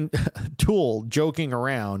 Even Tool joking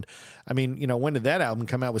around. I mean, when did that album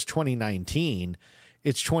come out? It was 2019.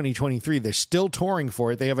 It's 2023. They're still touring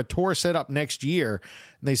for it. They have a tour set up next year.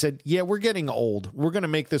 And they said, yeah, we're getting old. We're going to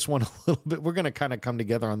make this one a little bit. We're going to kind of come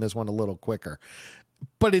together on this one a little quicker.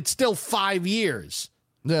 But it's still 5 years.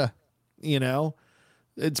 Yeah.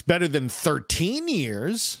 It's better than 13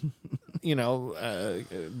 years,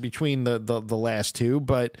 between the last two.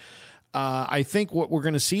 But I think what we're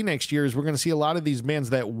going to see next year is we're going to see a lot of these bands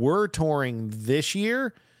that were touring this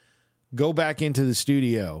year go back into the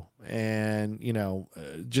studio and,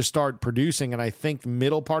 just start producing. And I think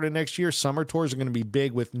middle part of next year, summer tours are going to be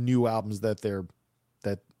big with new albums that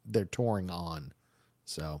they're touring on.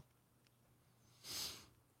 So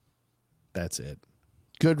that's it.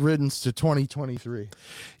 Good riddance to 2023.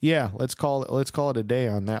 Yeah, let's call it a day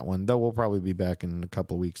on that one. Though we'll probably be back in a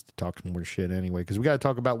couple of weeks to talk more shit anyway, because we got to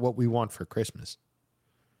talk about what we want for Christmas.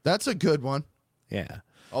 That's a good one. Yeah.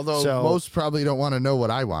 Although most probably don't want to know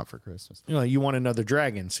what I want for Christmas. You want another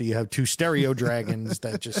dragon, so you have 2 stereo dragons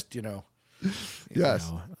that just Yes.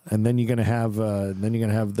 And then you're gonna have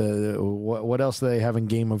the what else do they have in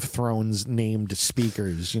Game of Thrones named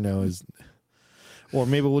speakers? Or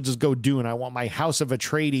maybe we'll just go Dune. I want my House of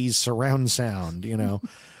Atreides surround sound. Isn't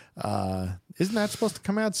that supposed to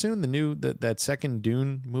come out soon? The new that second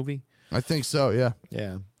Dune movie. I think so. Yeah.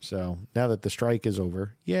 Yeah. So now that the strike is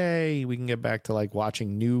over, yay, we can get back to like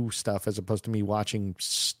watching new stuff as opposed to me watching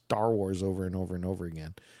Star Wars over and over and over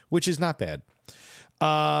again, which is not bad.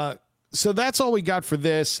 So that's all we got for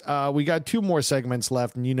this. We got 2 more segments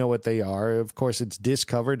left, and you know what they are. Of course, it's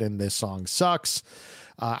Discovered, and This Song Sucks.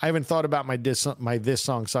 I haven't thought about my This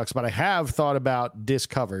Song Sucks, but I have thought about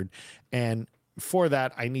Discovered, and for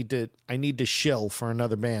that, I need to shill for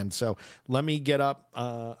another band. So let me get up.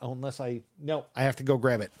 I have to go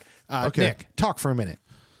grab it. Okay. Nick, talk for a minute.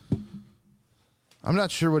 I'm not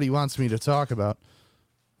sure what he wants me to talk about.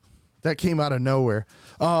 That came out of nowhere.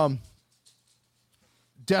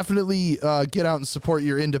 Definitely get out and support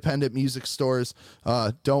your independent music stores.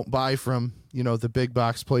 Don't buy from, the big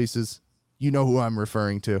box places. You know who I'm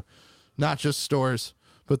referring to. Not just stores,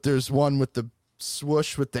 but there's one with the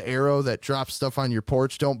swoosh with the arrow that drops stuff on your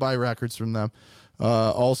porch. Don't buy records from them.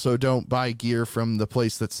 Also, don't buy gear from the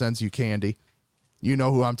place that sends you candy. You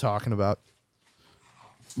know who I'm talking about.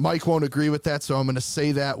 Mike won't agree with that, so I'm going to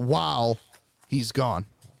say that while he's gone.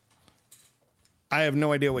 I have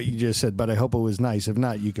no idea what you just said, but I hope it was nice. If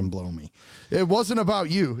not, you can blow me. It wasn't about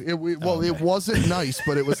you. It wasn't nice,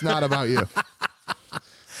 but it was not about you.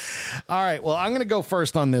 All right. Well, I'm going to go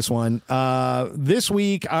first on this one. This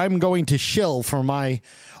week, I'm going to shill for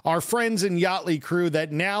our friends in Yachtly Crew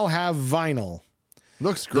that now have vinyl.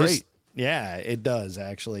 Looks great. Yeah, it does,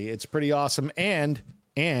 actually. It's pretty awesome. And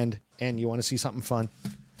you want to see something fun?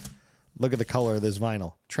 Look at the color of this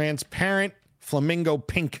vinyl. Transparent flamingo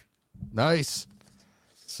pink. Nice.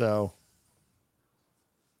 So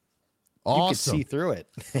awesome. You can see through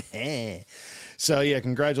it. So yeah,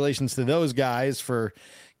 congratulations to those guys for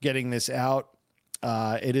getting this out.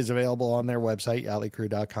 It is available on their website,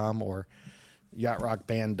 yachtlycrew.com or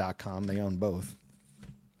yachtrockband.com. They own both.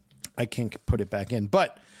 I can't put it back in.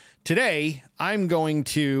 But today I'm going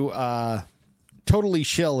to totally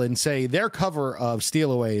shill and say their cover of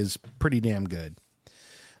Steal Away is pretty damn good.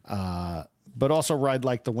 But also Ride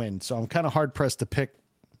Like the Wind. So I'm kind of hard pressed to pick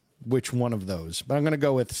which one of those. But I'm going to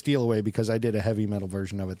go with Steal Away because I did a heavy metal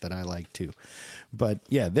version of it that I like too. But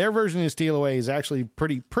yeah, their version of Steal Away is actually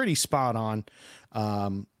pretty spot on.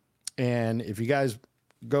 And if you guys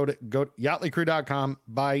go to yachtlycrew.com,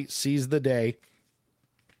 buy Seize the Day.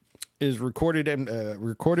 Is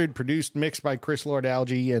recorded, produced, mixed by Chris Lord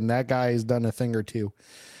Alge, and that guy has done a thing or two.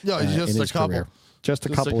 Yeah, just a couple. Career. Just a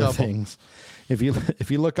couple of things. If you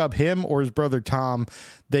look up him or his brother Tom,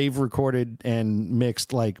 they've recorded and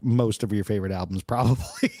mixed like most of your favorite albums,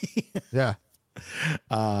 probably. Yeah.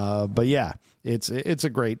 But yeah, it's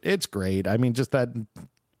great. I mean, just that,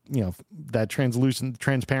 that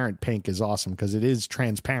transparent pink is awesome because it is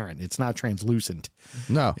transparent. It's not translucent.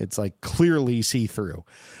 No, it's like clearly see through,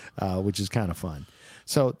 which is kind of fun.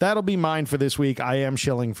 So that'll be mine for this week. I am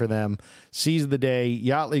shilling for them. Seize the Day,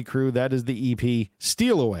 Yachtly Crew. That is the EP.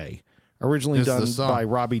 Steal Away, originally done by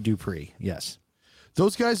Robbie Dupree. Yes.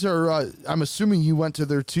 Those guys are, I'm assuming you went to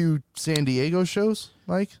their 2 San Diego shows,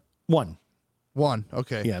 Mike? One.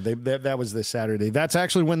 Okay. Yeah, that was this Saturday. That's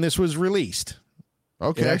actually when this was released.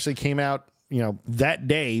 Okay. It actually came out, that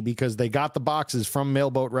day because they got the boxes from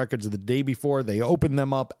Mailboat Records the day before. They opened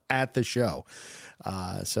them up at the show.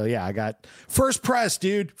 So yeah, I got first press,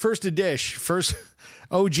 dude. First a dish. First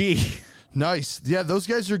OG. Nice. Yeah, those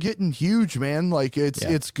guys are getting huge, man. Like it's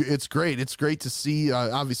great. It's great to see.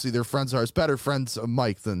 Obviously, their friends are better friends of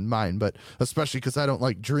Mike than mine, but especially because I don't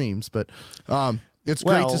like Dreams. But it's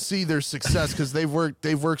great to see their success because they've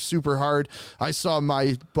worked super hard. I saw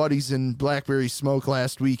my buddies in Blackberry Smoke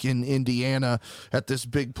last week in Indiana at this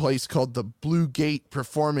big place called the Blue Gate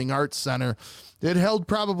Performing Arts Center. It held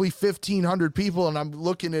probably 1,500 people, and I'm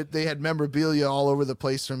looking at, they had memorabilia all over the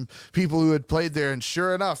place from people who had played there, and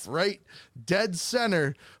sure enough, right dead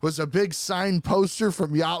center was a big signed poster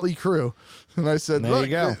from Yachtly Crew. And I said, there look,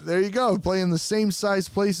 you go. There you go, playing the same size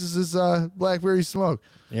places as Blackberry Smoke.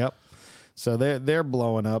 Yep. So they're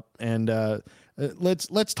blowing up, and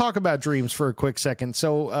let's talk about Dreams for a quick second.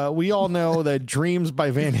 So we all know that Dreams by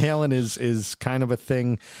Van Halen is kind of a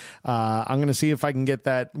thing. I'm going to see if I can get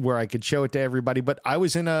that where I could show it to everybody. But I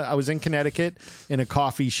was in Connecticut in a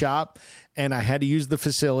coffee shop, and I had to use the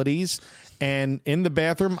facilities. And in the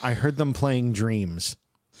bathroom, I heard them playing Dreams.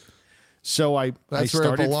 So I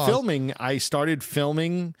started filming. I started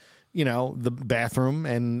filming, the bathroom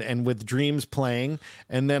and with Dreams playing.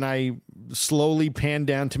 And then I slowly panned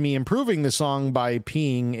down to me improving the song by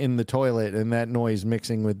peeing in the toilet, and that noise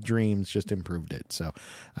mixing with Dreams just improved it. So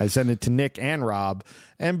I sent it to Nick and Rob,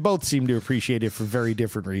 and both seemed to appreciate it for very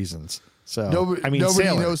different reasons. So nobody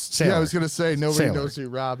knows. Sailor. Yeah, I was going to say nobody knows who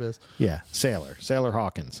Rob is. Yeah. Sailor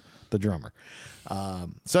Hawkins, the drummer.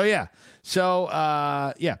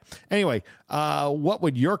 Anyway, what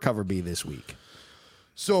would your cover be this week?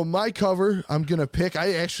 So my cover, I'm going to pick,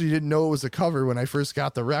 I actually didn't know it was a cover when I first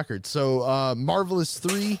got the record. So Marvelous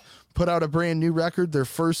 3 put out a brand new record, their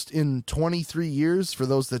first in 23 years. For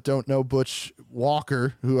those that don't know, Butch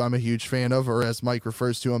Walker, who I'm a huge fan of, or as Mike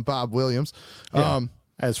refers to him, Bob Williams.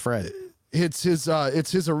 As Fred. It's his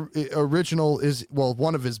original,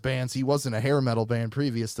 one of his bands. He was in a hair metal band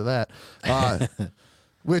previous to that,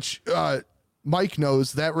 which Mike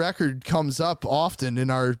knows that record comes up often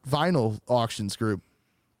in our vinyl auctions group.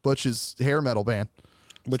 Butch's hair metal band.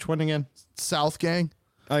 Which one again? South Gang.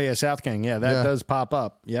 Oh yeah, South Gang. Yeah, that does pop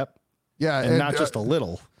up. Yep. Yeah, and not just a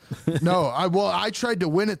little. No, I tried to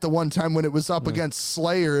win it the one time when it was up against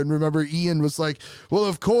Slayer, and remember Ian was like, "Well,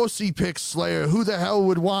 of course he picked Slayer. Who the hell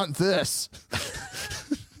would want this?"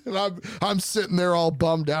 And I'm sitting there all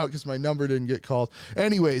bummed out because my number didn't get called.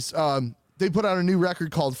 Anyways, they put out a new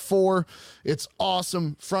record called 4. It's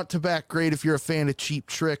awesome, front to back, great if you're a fan of Cheap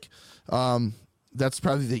Trick. That's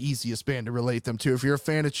probably the easiest band to relate them to. If you're a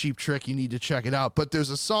fan of Cheap Trick, you need to check it out. But there's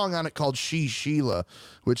a song on it called She Sheila,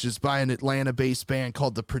 which is by an Atlanta-based band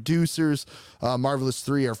called The Producers. Marvelous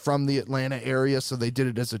 3 are from the Atlanta area, so they did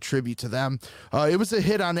it as a tribute to them. It was a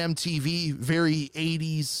hit on MTV, very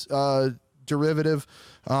 80s derivative.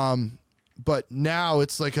 But now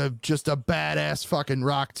it's like just a badass fucking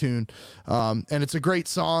rock tune. And it's a great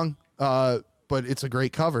song, but it's a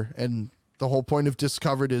great cover. And the whole point of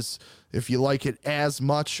Discovered is if you like it as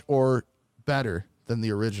much or better than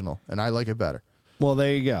the original, and I like it better. Well,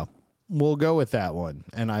 there you go. We'll go with that one,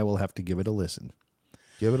 and I will have to give it a listen.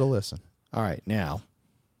 Give it a listen. All right, now,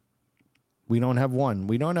 we don't have 1.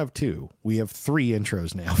 We don't have 2. We have 3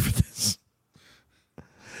 intros now for this.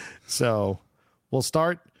 So we'll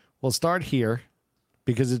start here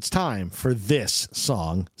because it's time for This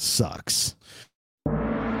Song Sucks.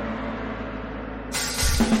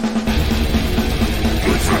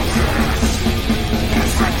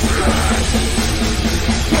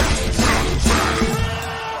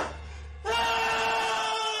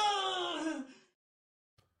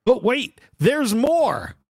 But wait, there's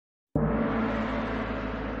more.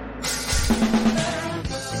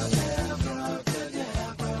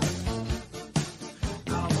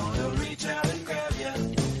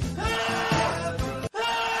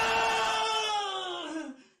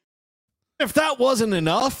 If that wasn't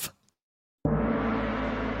enough.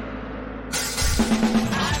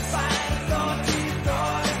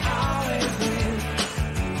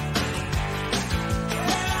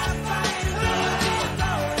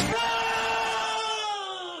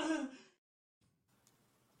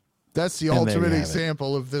 That's the ultimate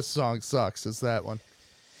example of This Song Sucks, is that one.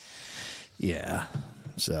 Yeah.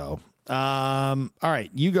 So, all right,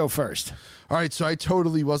 you go first. All right, so I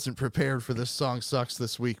totally wasn't prepared for This Song Sucks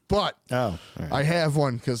this week, but right. I have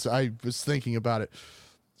one because I was thinking about it.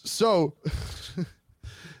 So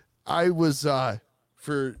I was,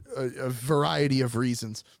 for a variety of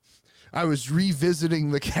reasons, I was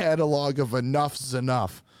revisiting the catalog of Enough's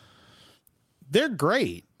Enough. They're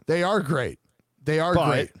great. They are great. They are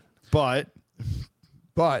great. But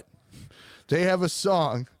they have a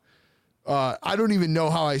song. I don't even know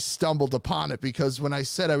how I stumbled upon it, because when I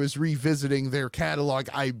said I was revisiting their catalog,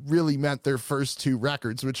 I really meant their first 2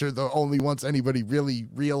 records, which are the only ones anybody really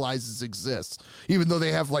realizes exist, even though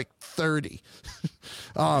they have like 30.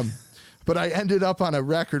 But I ended up on a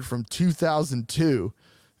record from 2002.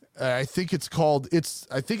 I think it's called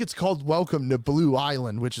Welcome to Blue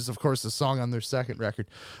Island, which is of course a song on their second record.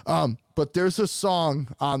 But there's a song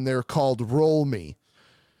on there called Roll Me.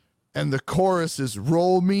 And the chorus is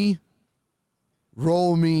roll me,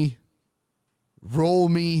 roll me, roll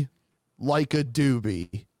me like a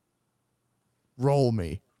doobie. Roll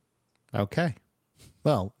me. Okay.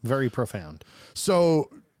 Well, very profound.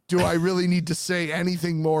 So do I really need to say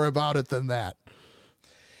anything more about it than that?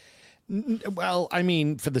 Well, I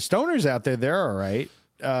mean, for the stoners out there, they're all right.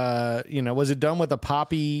 Was it done with a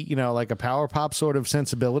poppy, like a power pop sort of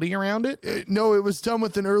sensibility around it? No, it was done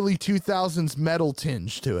with an early 2000s metal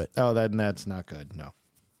tinge to it. Oh, that's not good. No.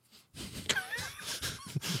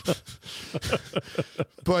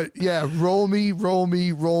 But yeah, roll me, roll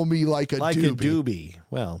me, roll me like a doobie.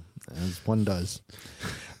 Well, as one does.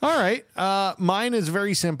 All right. Mine is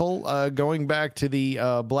very simple. Going back to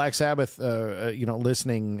the Black Sabbath,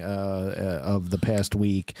 listening of the past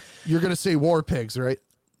week. You're gonna say War Pigs, right?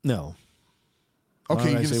 No.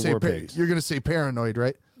 Okay, you're gonna say Paranoid,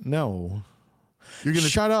 right? No. You're gonna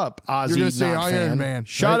shut up, Ozzy. You're gonna say Iron Man.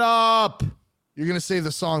 Shut up. You're gonna say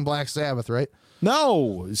the song Black Sabbath, right?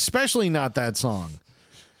 No, especially not that song.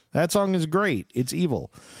 That song is great. It's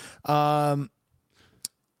evil.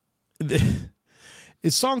 It's a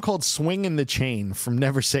song called Swing in the Chain from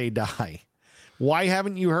Never Say Die. Why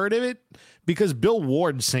haven't you heard of it? Because Bill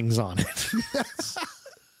Ward sings on it.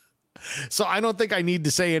 So I don't think I need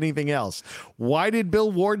to say anything else. Why did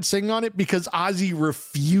Bill Ward sing on it? Because Ozzy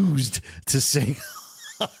refused to sing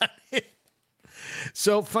on it.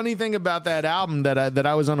 So funny thing about that album that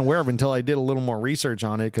I was unaware of until I did a little more research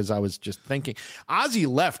on it, because I was just thinking. Ozzy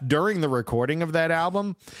left during the recording of that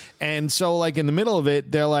album. And so like in the middle of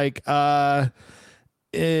it, they're like,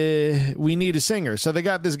 we need a singer. So they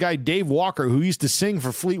got this guy, Dave Walker, who used to sing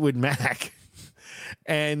for Fleetwood Mac.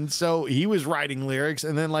 And so he was writing lyrics,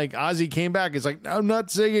 and then like Ozzy came back. It's like, I'm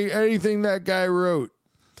not singing anything that guy wrote.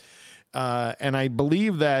 And I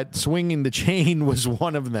believe that Swinging the Chain was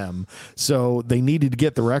one of them. So they needed to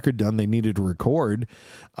get the record done. They needed to record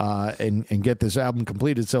and get this album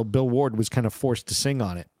completed. So Bill Ward was kind of forced to sing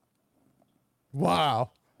on it. Wow.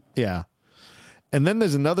 Yeah. And then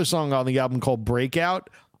there's another song on the album called Breakout.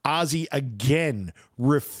 Ozzy again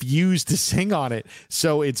refused to sing on it.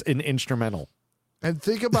 So it's an instrumental. And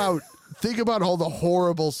think about all the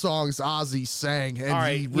horrible songs Ozzy sang. And All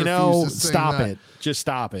right, he refused to sing stop that. it. Just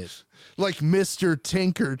stop it. Like Mr.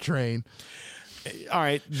 Tinker Train. All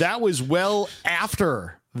right, that was well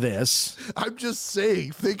after this. I'm just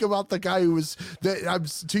saying, think about the guy who was that.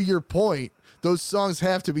 To your point, those songs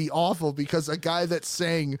have to be awful because a guy that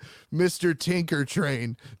sang Mr. Tinker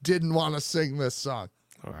Train didn't want to sing this song.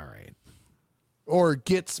 All right. Or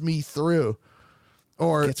Gets Me Through.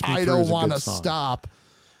 Or Gets Me I Through Don't is a Want good to song. Stop.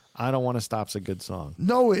 I Don't Want to Stop's a good song.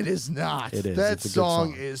 No, it is not. It is. That It's a good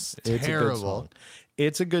song song. is It's a good terrible. song.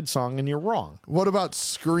 It's a good song, and you're wrong. What about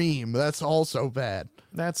Scream? That's also bad.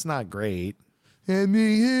 That's not great. Let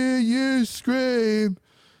me hear you scream.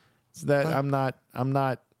 I'm not big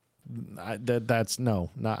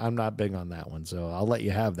on that one. So I'll let you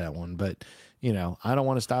have that one. But, I Don't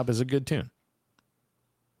Want to Stop is a good tune.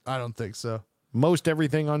 I don't think so. Most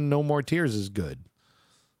everything on No More Tears is good.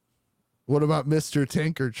 What about Mr.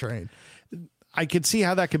 Tinker Train? I could see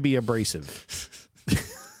how that could be abrasive.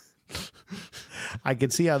 I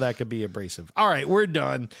could see how that could be abrasive. All right, we're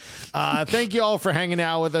done. Thank you all for hanging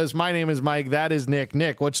out with us. My name is Mike. That is Nick.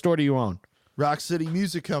 Nick, what store do you own? Rock City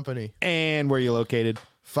Music Company. And where are you located?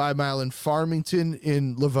 5 Mile in Farmington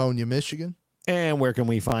in Livonia, Michigan. And where can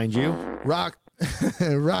we find you?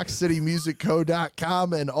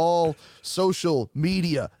 RockCityMusicCo.com and all social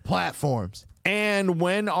media platforms. And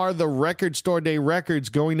when are the Record Store Day records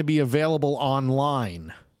going to be available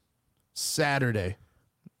online? Saturday.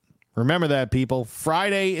 Remember that, people.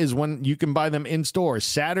 Friday is when you can buy them in store.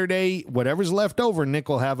 Saturday, whatever's left over, Nick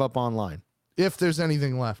will have up online. If there's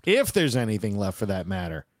anything left. If there's anything left for that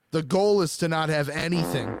matter. The goal is to not have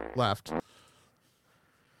anything left.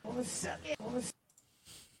 You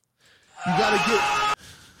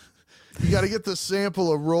gotta get the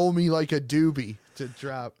sample of Roll Me Like a Doobie to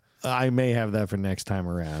drop. I may have that for next time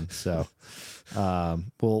around. So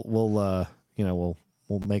we'll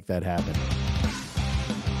make that happen.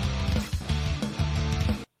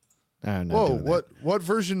 Whoa, what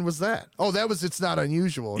version was that? Oh, that was It's Not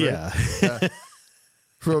Unusual, right? Yeah.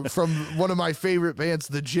 From one of my favorite bands,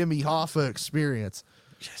 the Jimmy Hoffa Experience.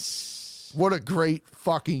 Yes. What a great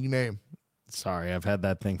fucking name. Sorry, I've had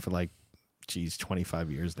that thing for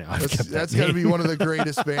 25 years now. That's got to be one of the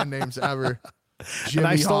greatest band names ever. Jimmy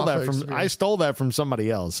And I stole Hoffa that from Experience. I stole that from somebody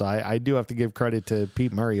else. I do have to give credit to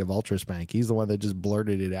Pete Murray of Ultraspank. He's the one that just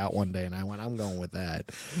blurted it out one day, and I went, I'm going with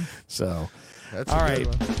that. So, That's all a right, good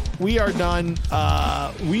one. we are done.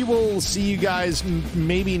 We will see you guys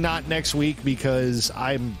maybe not next week because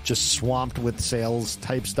I'm just swamped with sales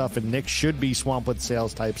type stuff, and Nick should be swamped with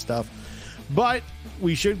sales type stuff. But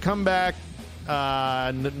we should come back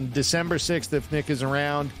December 6th if Nick is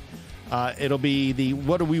around. It'll be the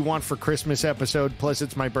What Do We Want for Christmas episode, plus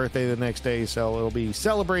it's my birthday the next day, so it'll be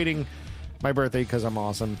celebrating my birthday because I'm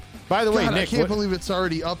awesome. By the way, God, Nick, I can't believe it's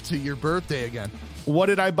already up to your birthday again. what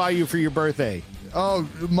did I buy you for your birthday? Oh,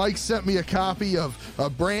 Mike sent me a copy of a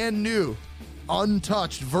brand new,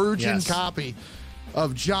 untouched, virgin Yes. copy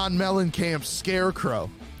of John Mellencamp's Scarecrow.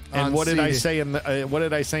 And on what did I CD.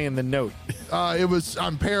 say in the note? It was,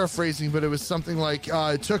 I'm paraphrasing, but it was something like,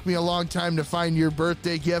 it took me a long time to find your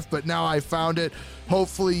birthday gift, but now I found it.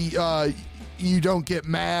 Hopefully, you don't get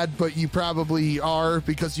mad, but you probably are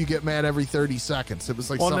because you get mad every 30 seconds. It was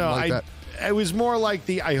like something like that. It was more like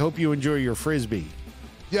I hope you enjoy your Frisbee.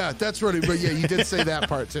 Yeah, that's right. But yeah, you did say that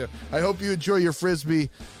part too. I hope you enjoy your Frisbee,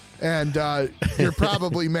 and you're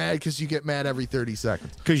probably mad because you get mad every 30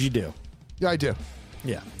 seconds. Because you do. Yeah, I do.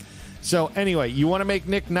 Yeah. So anyway, you want to make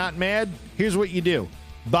Nick not mad? Here's what you do.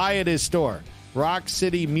 Buy at his store,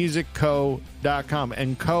 RockCityMusicCo.com.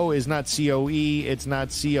 And co is not C-O-E, it's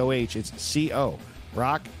not C-O-H, it's C-O.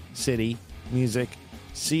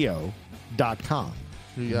 RockCityMusicCo.com.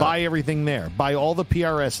 Yeah. Buy everything there. Buy all the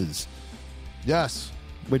PRSs, Yes.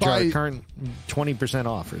 which Buy- are current 20%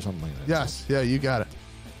 off or something like that. Yes. Yeah, you got it.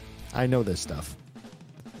 I know this stuff.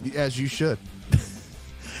 As you should.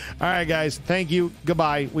 All right, guys. Thank you.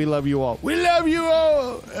 Goodbye. We love you all. We love you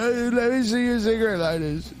all. Let me see your cigarette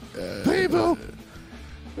lighters. People,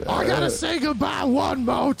 I gotta say goodbye one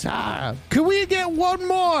more time. Can we get one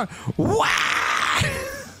more? Wow!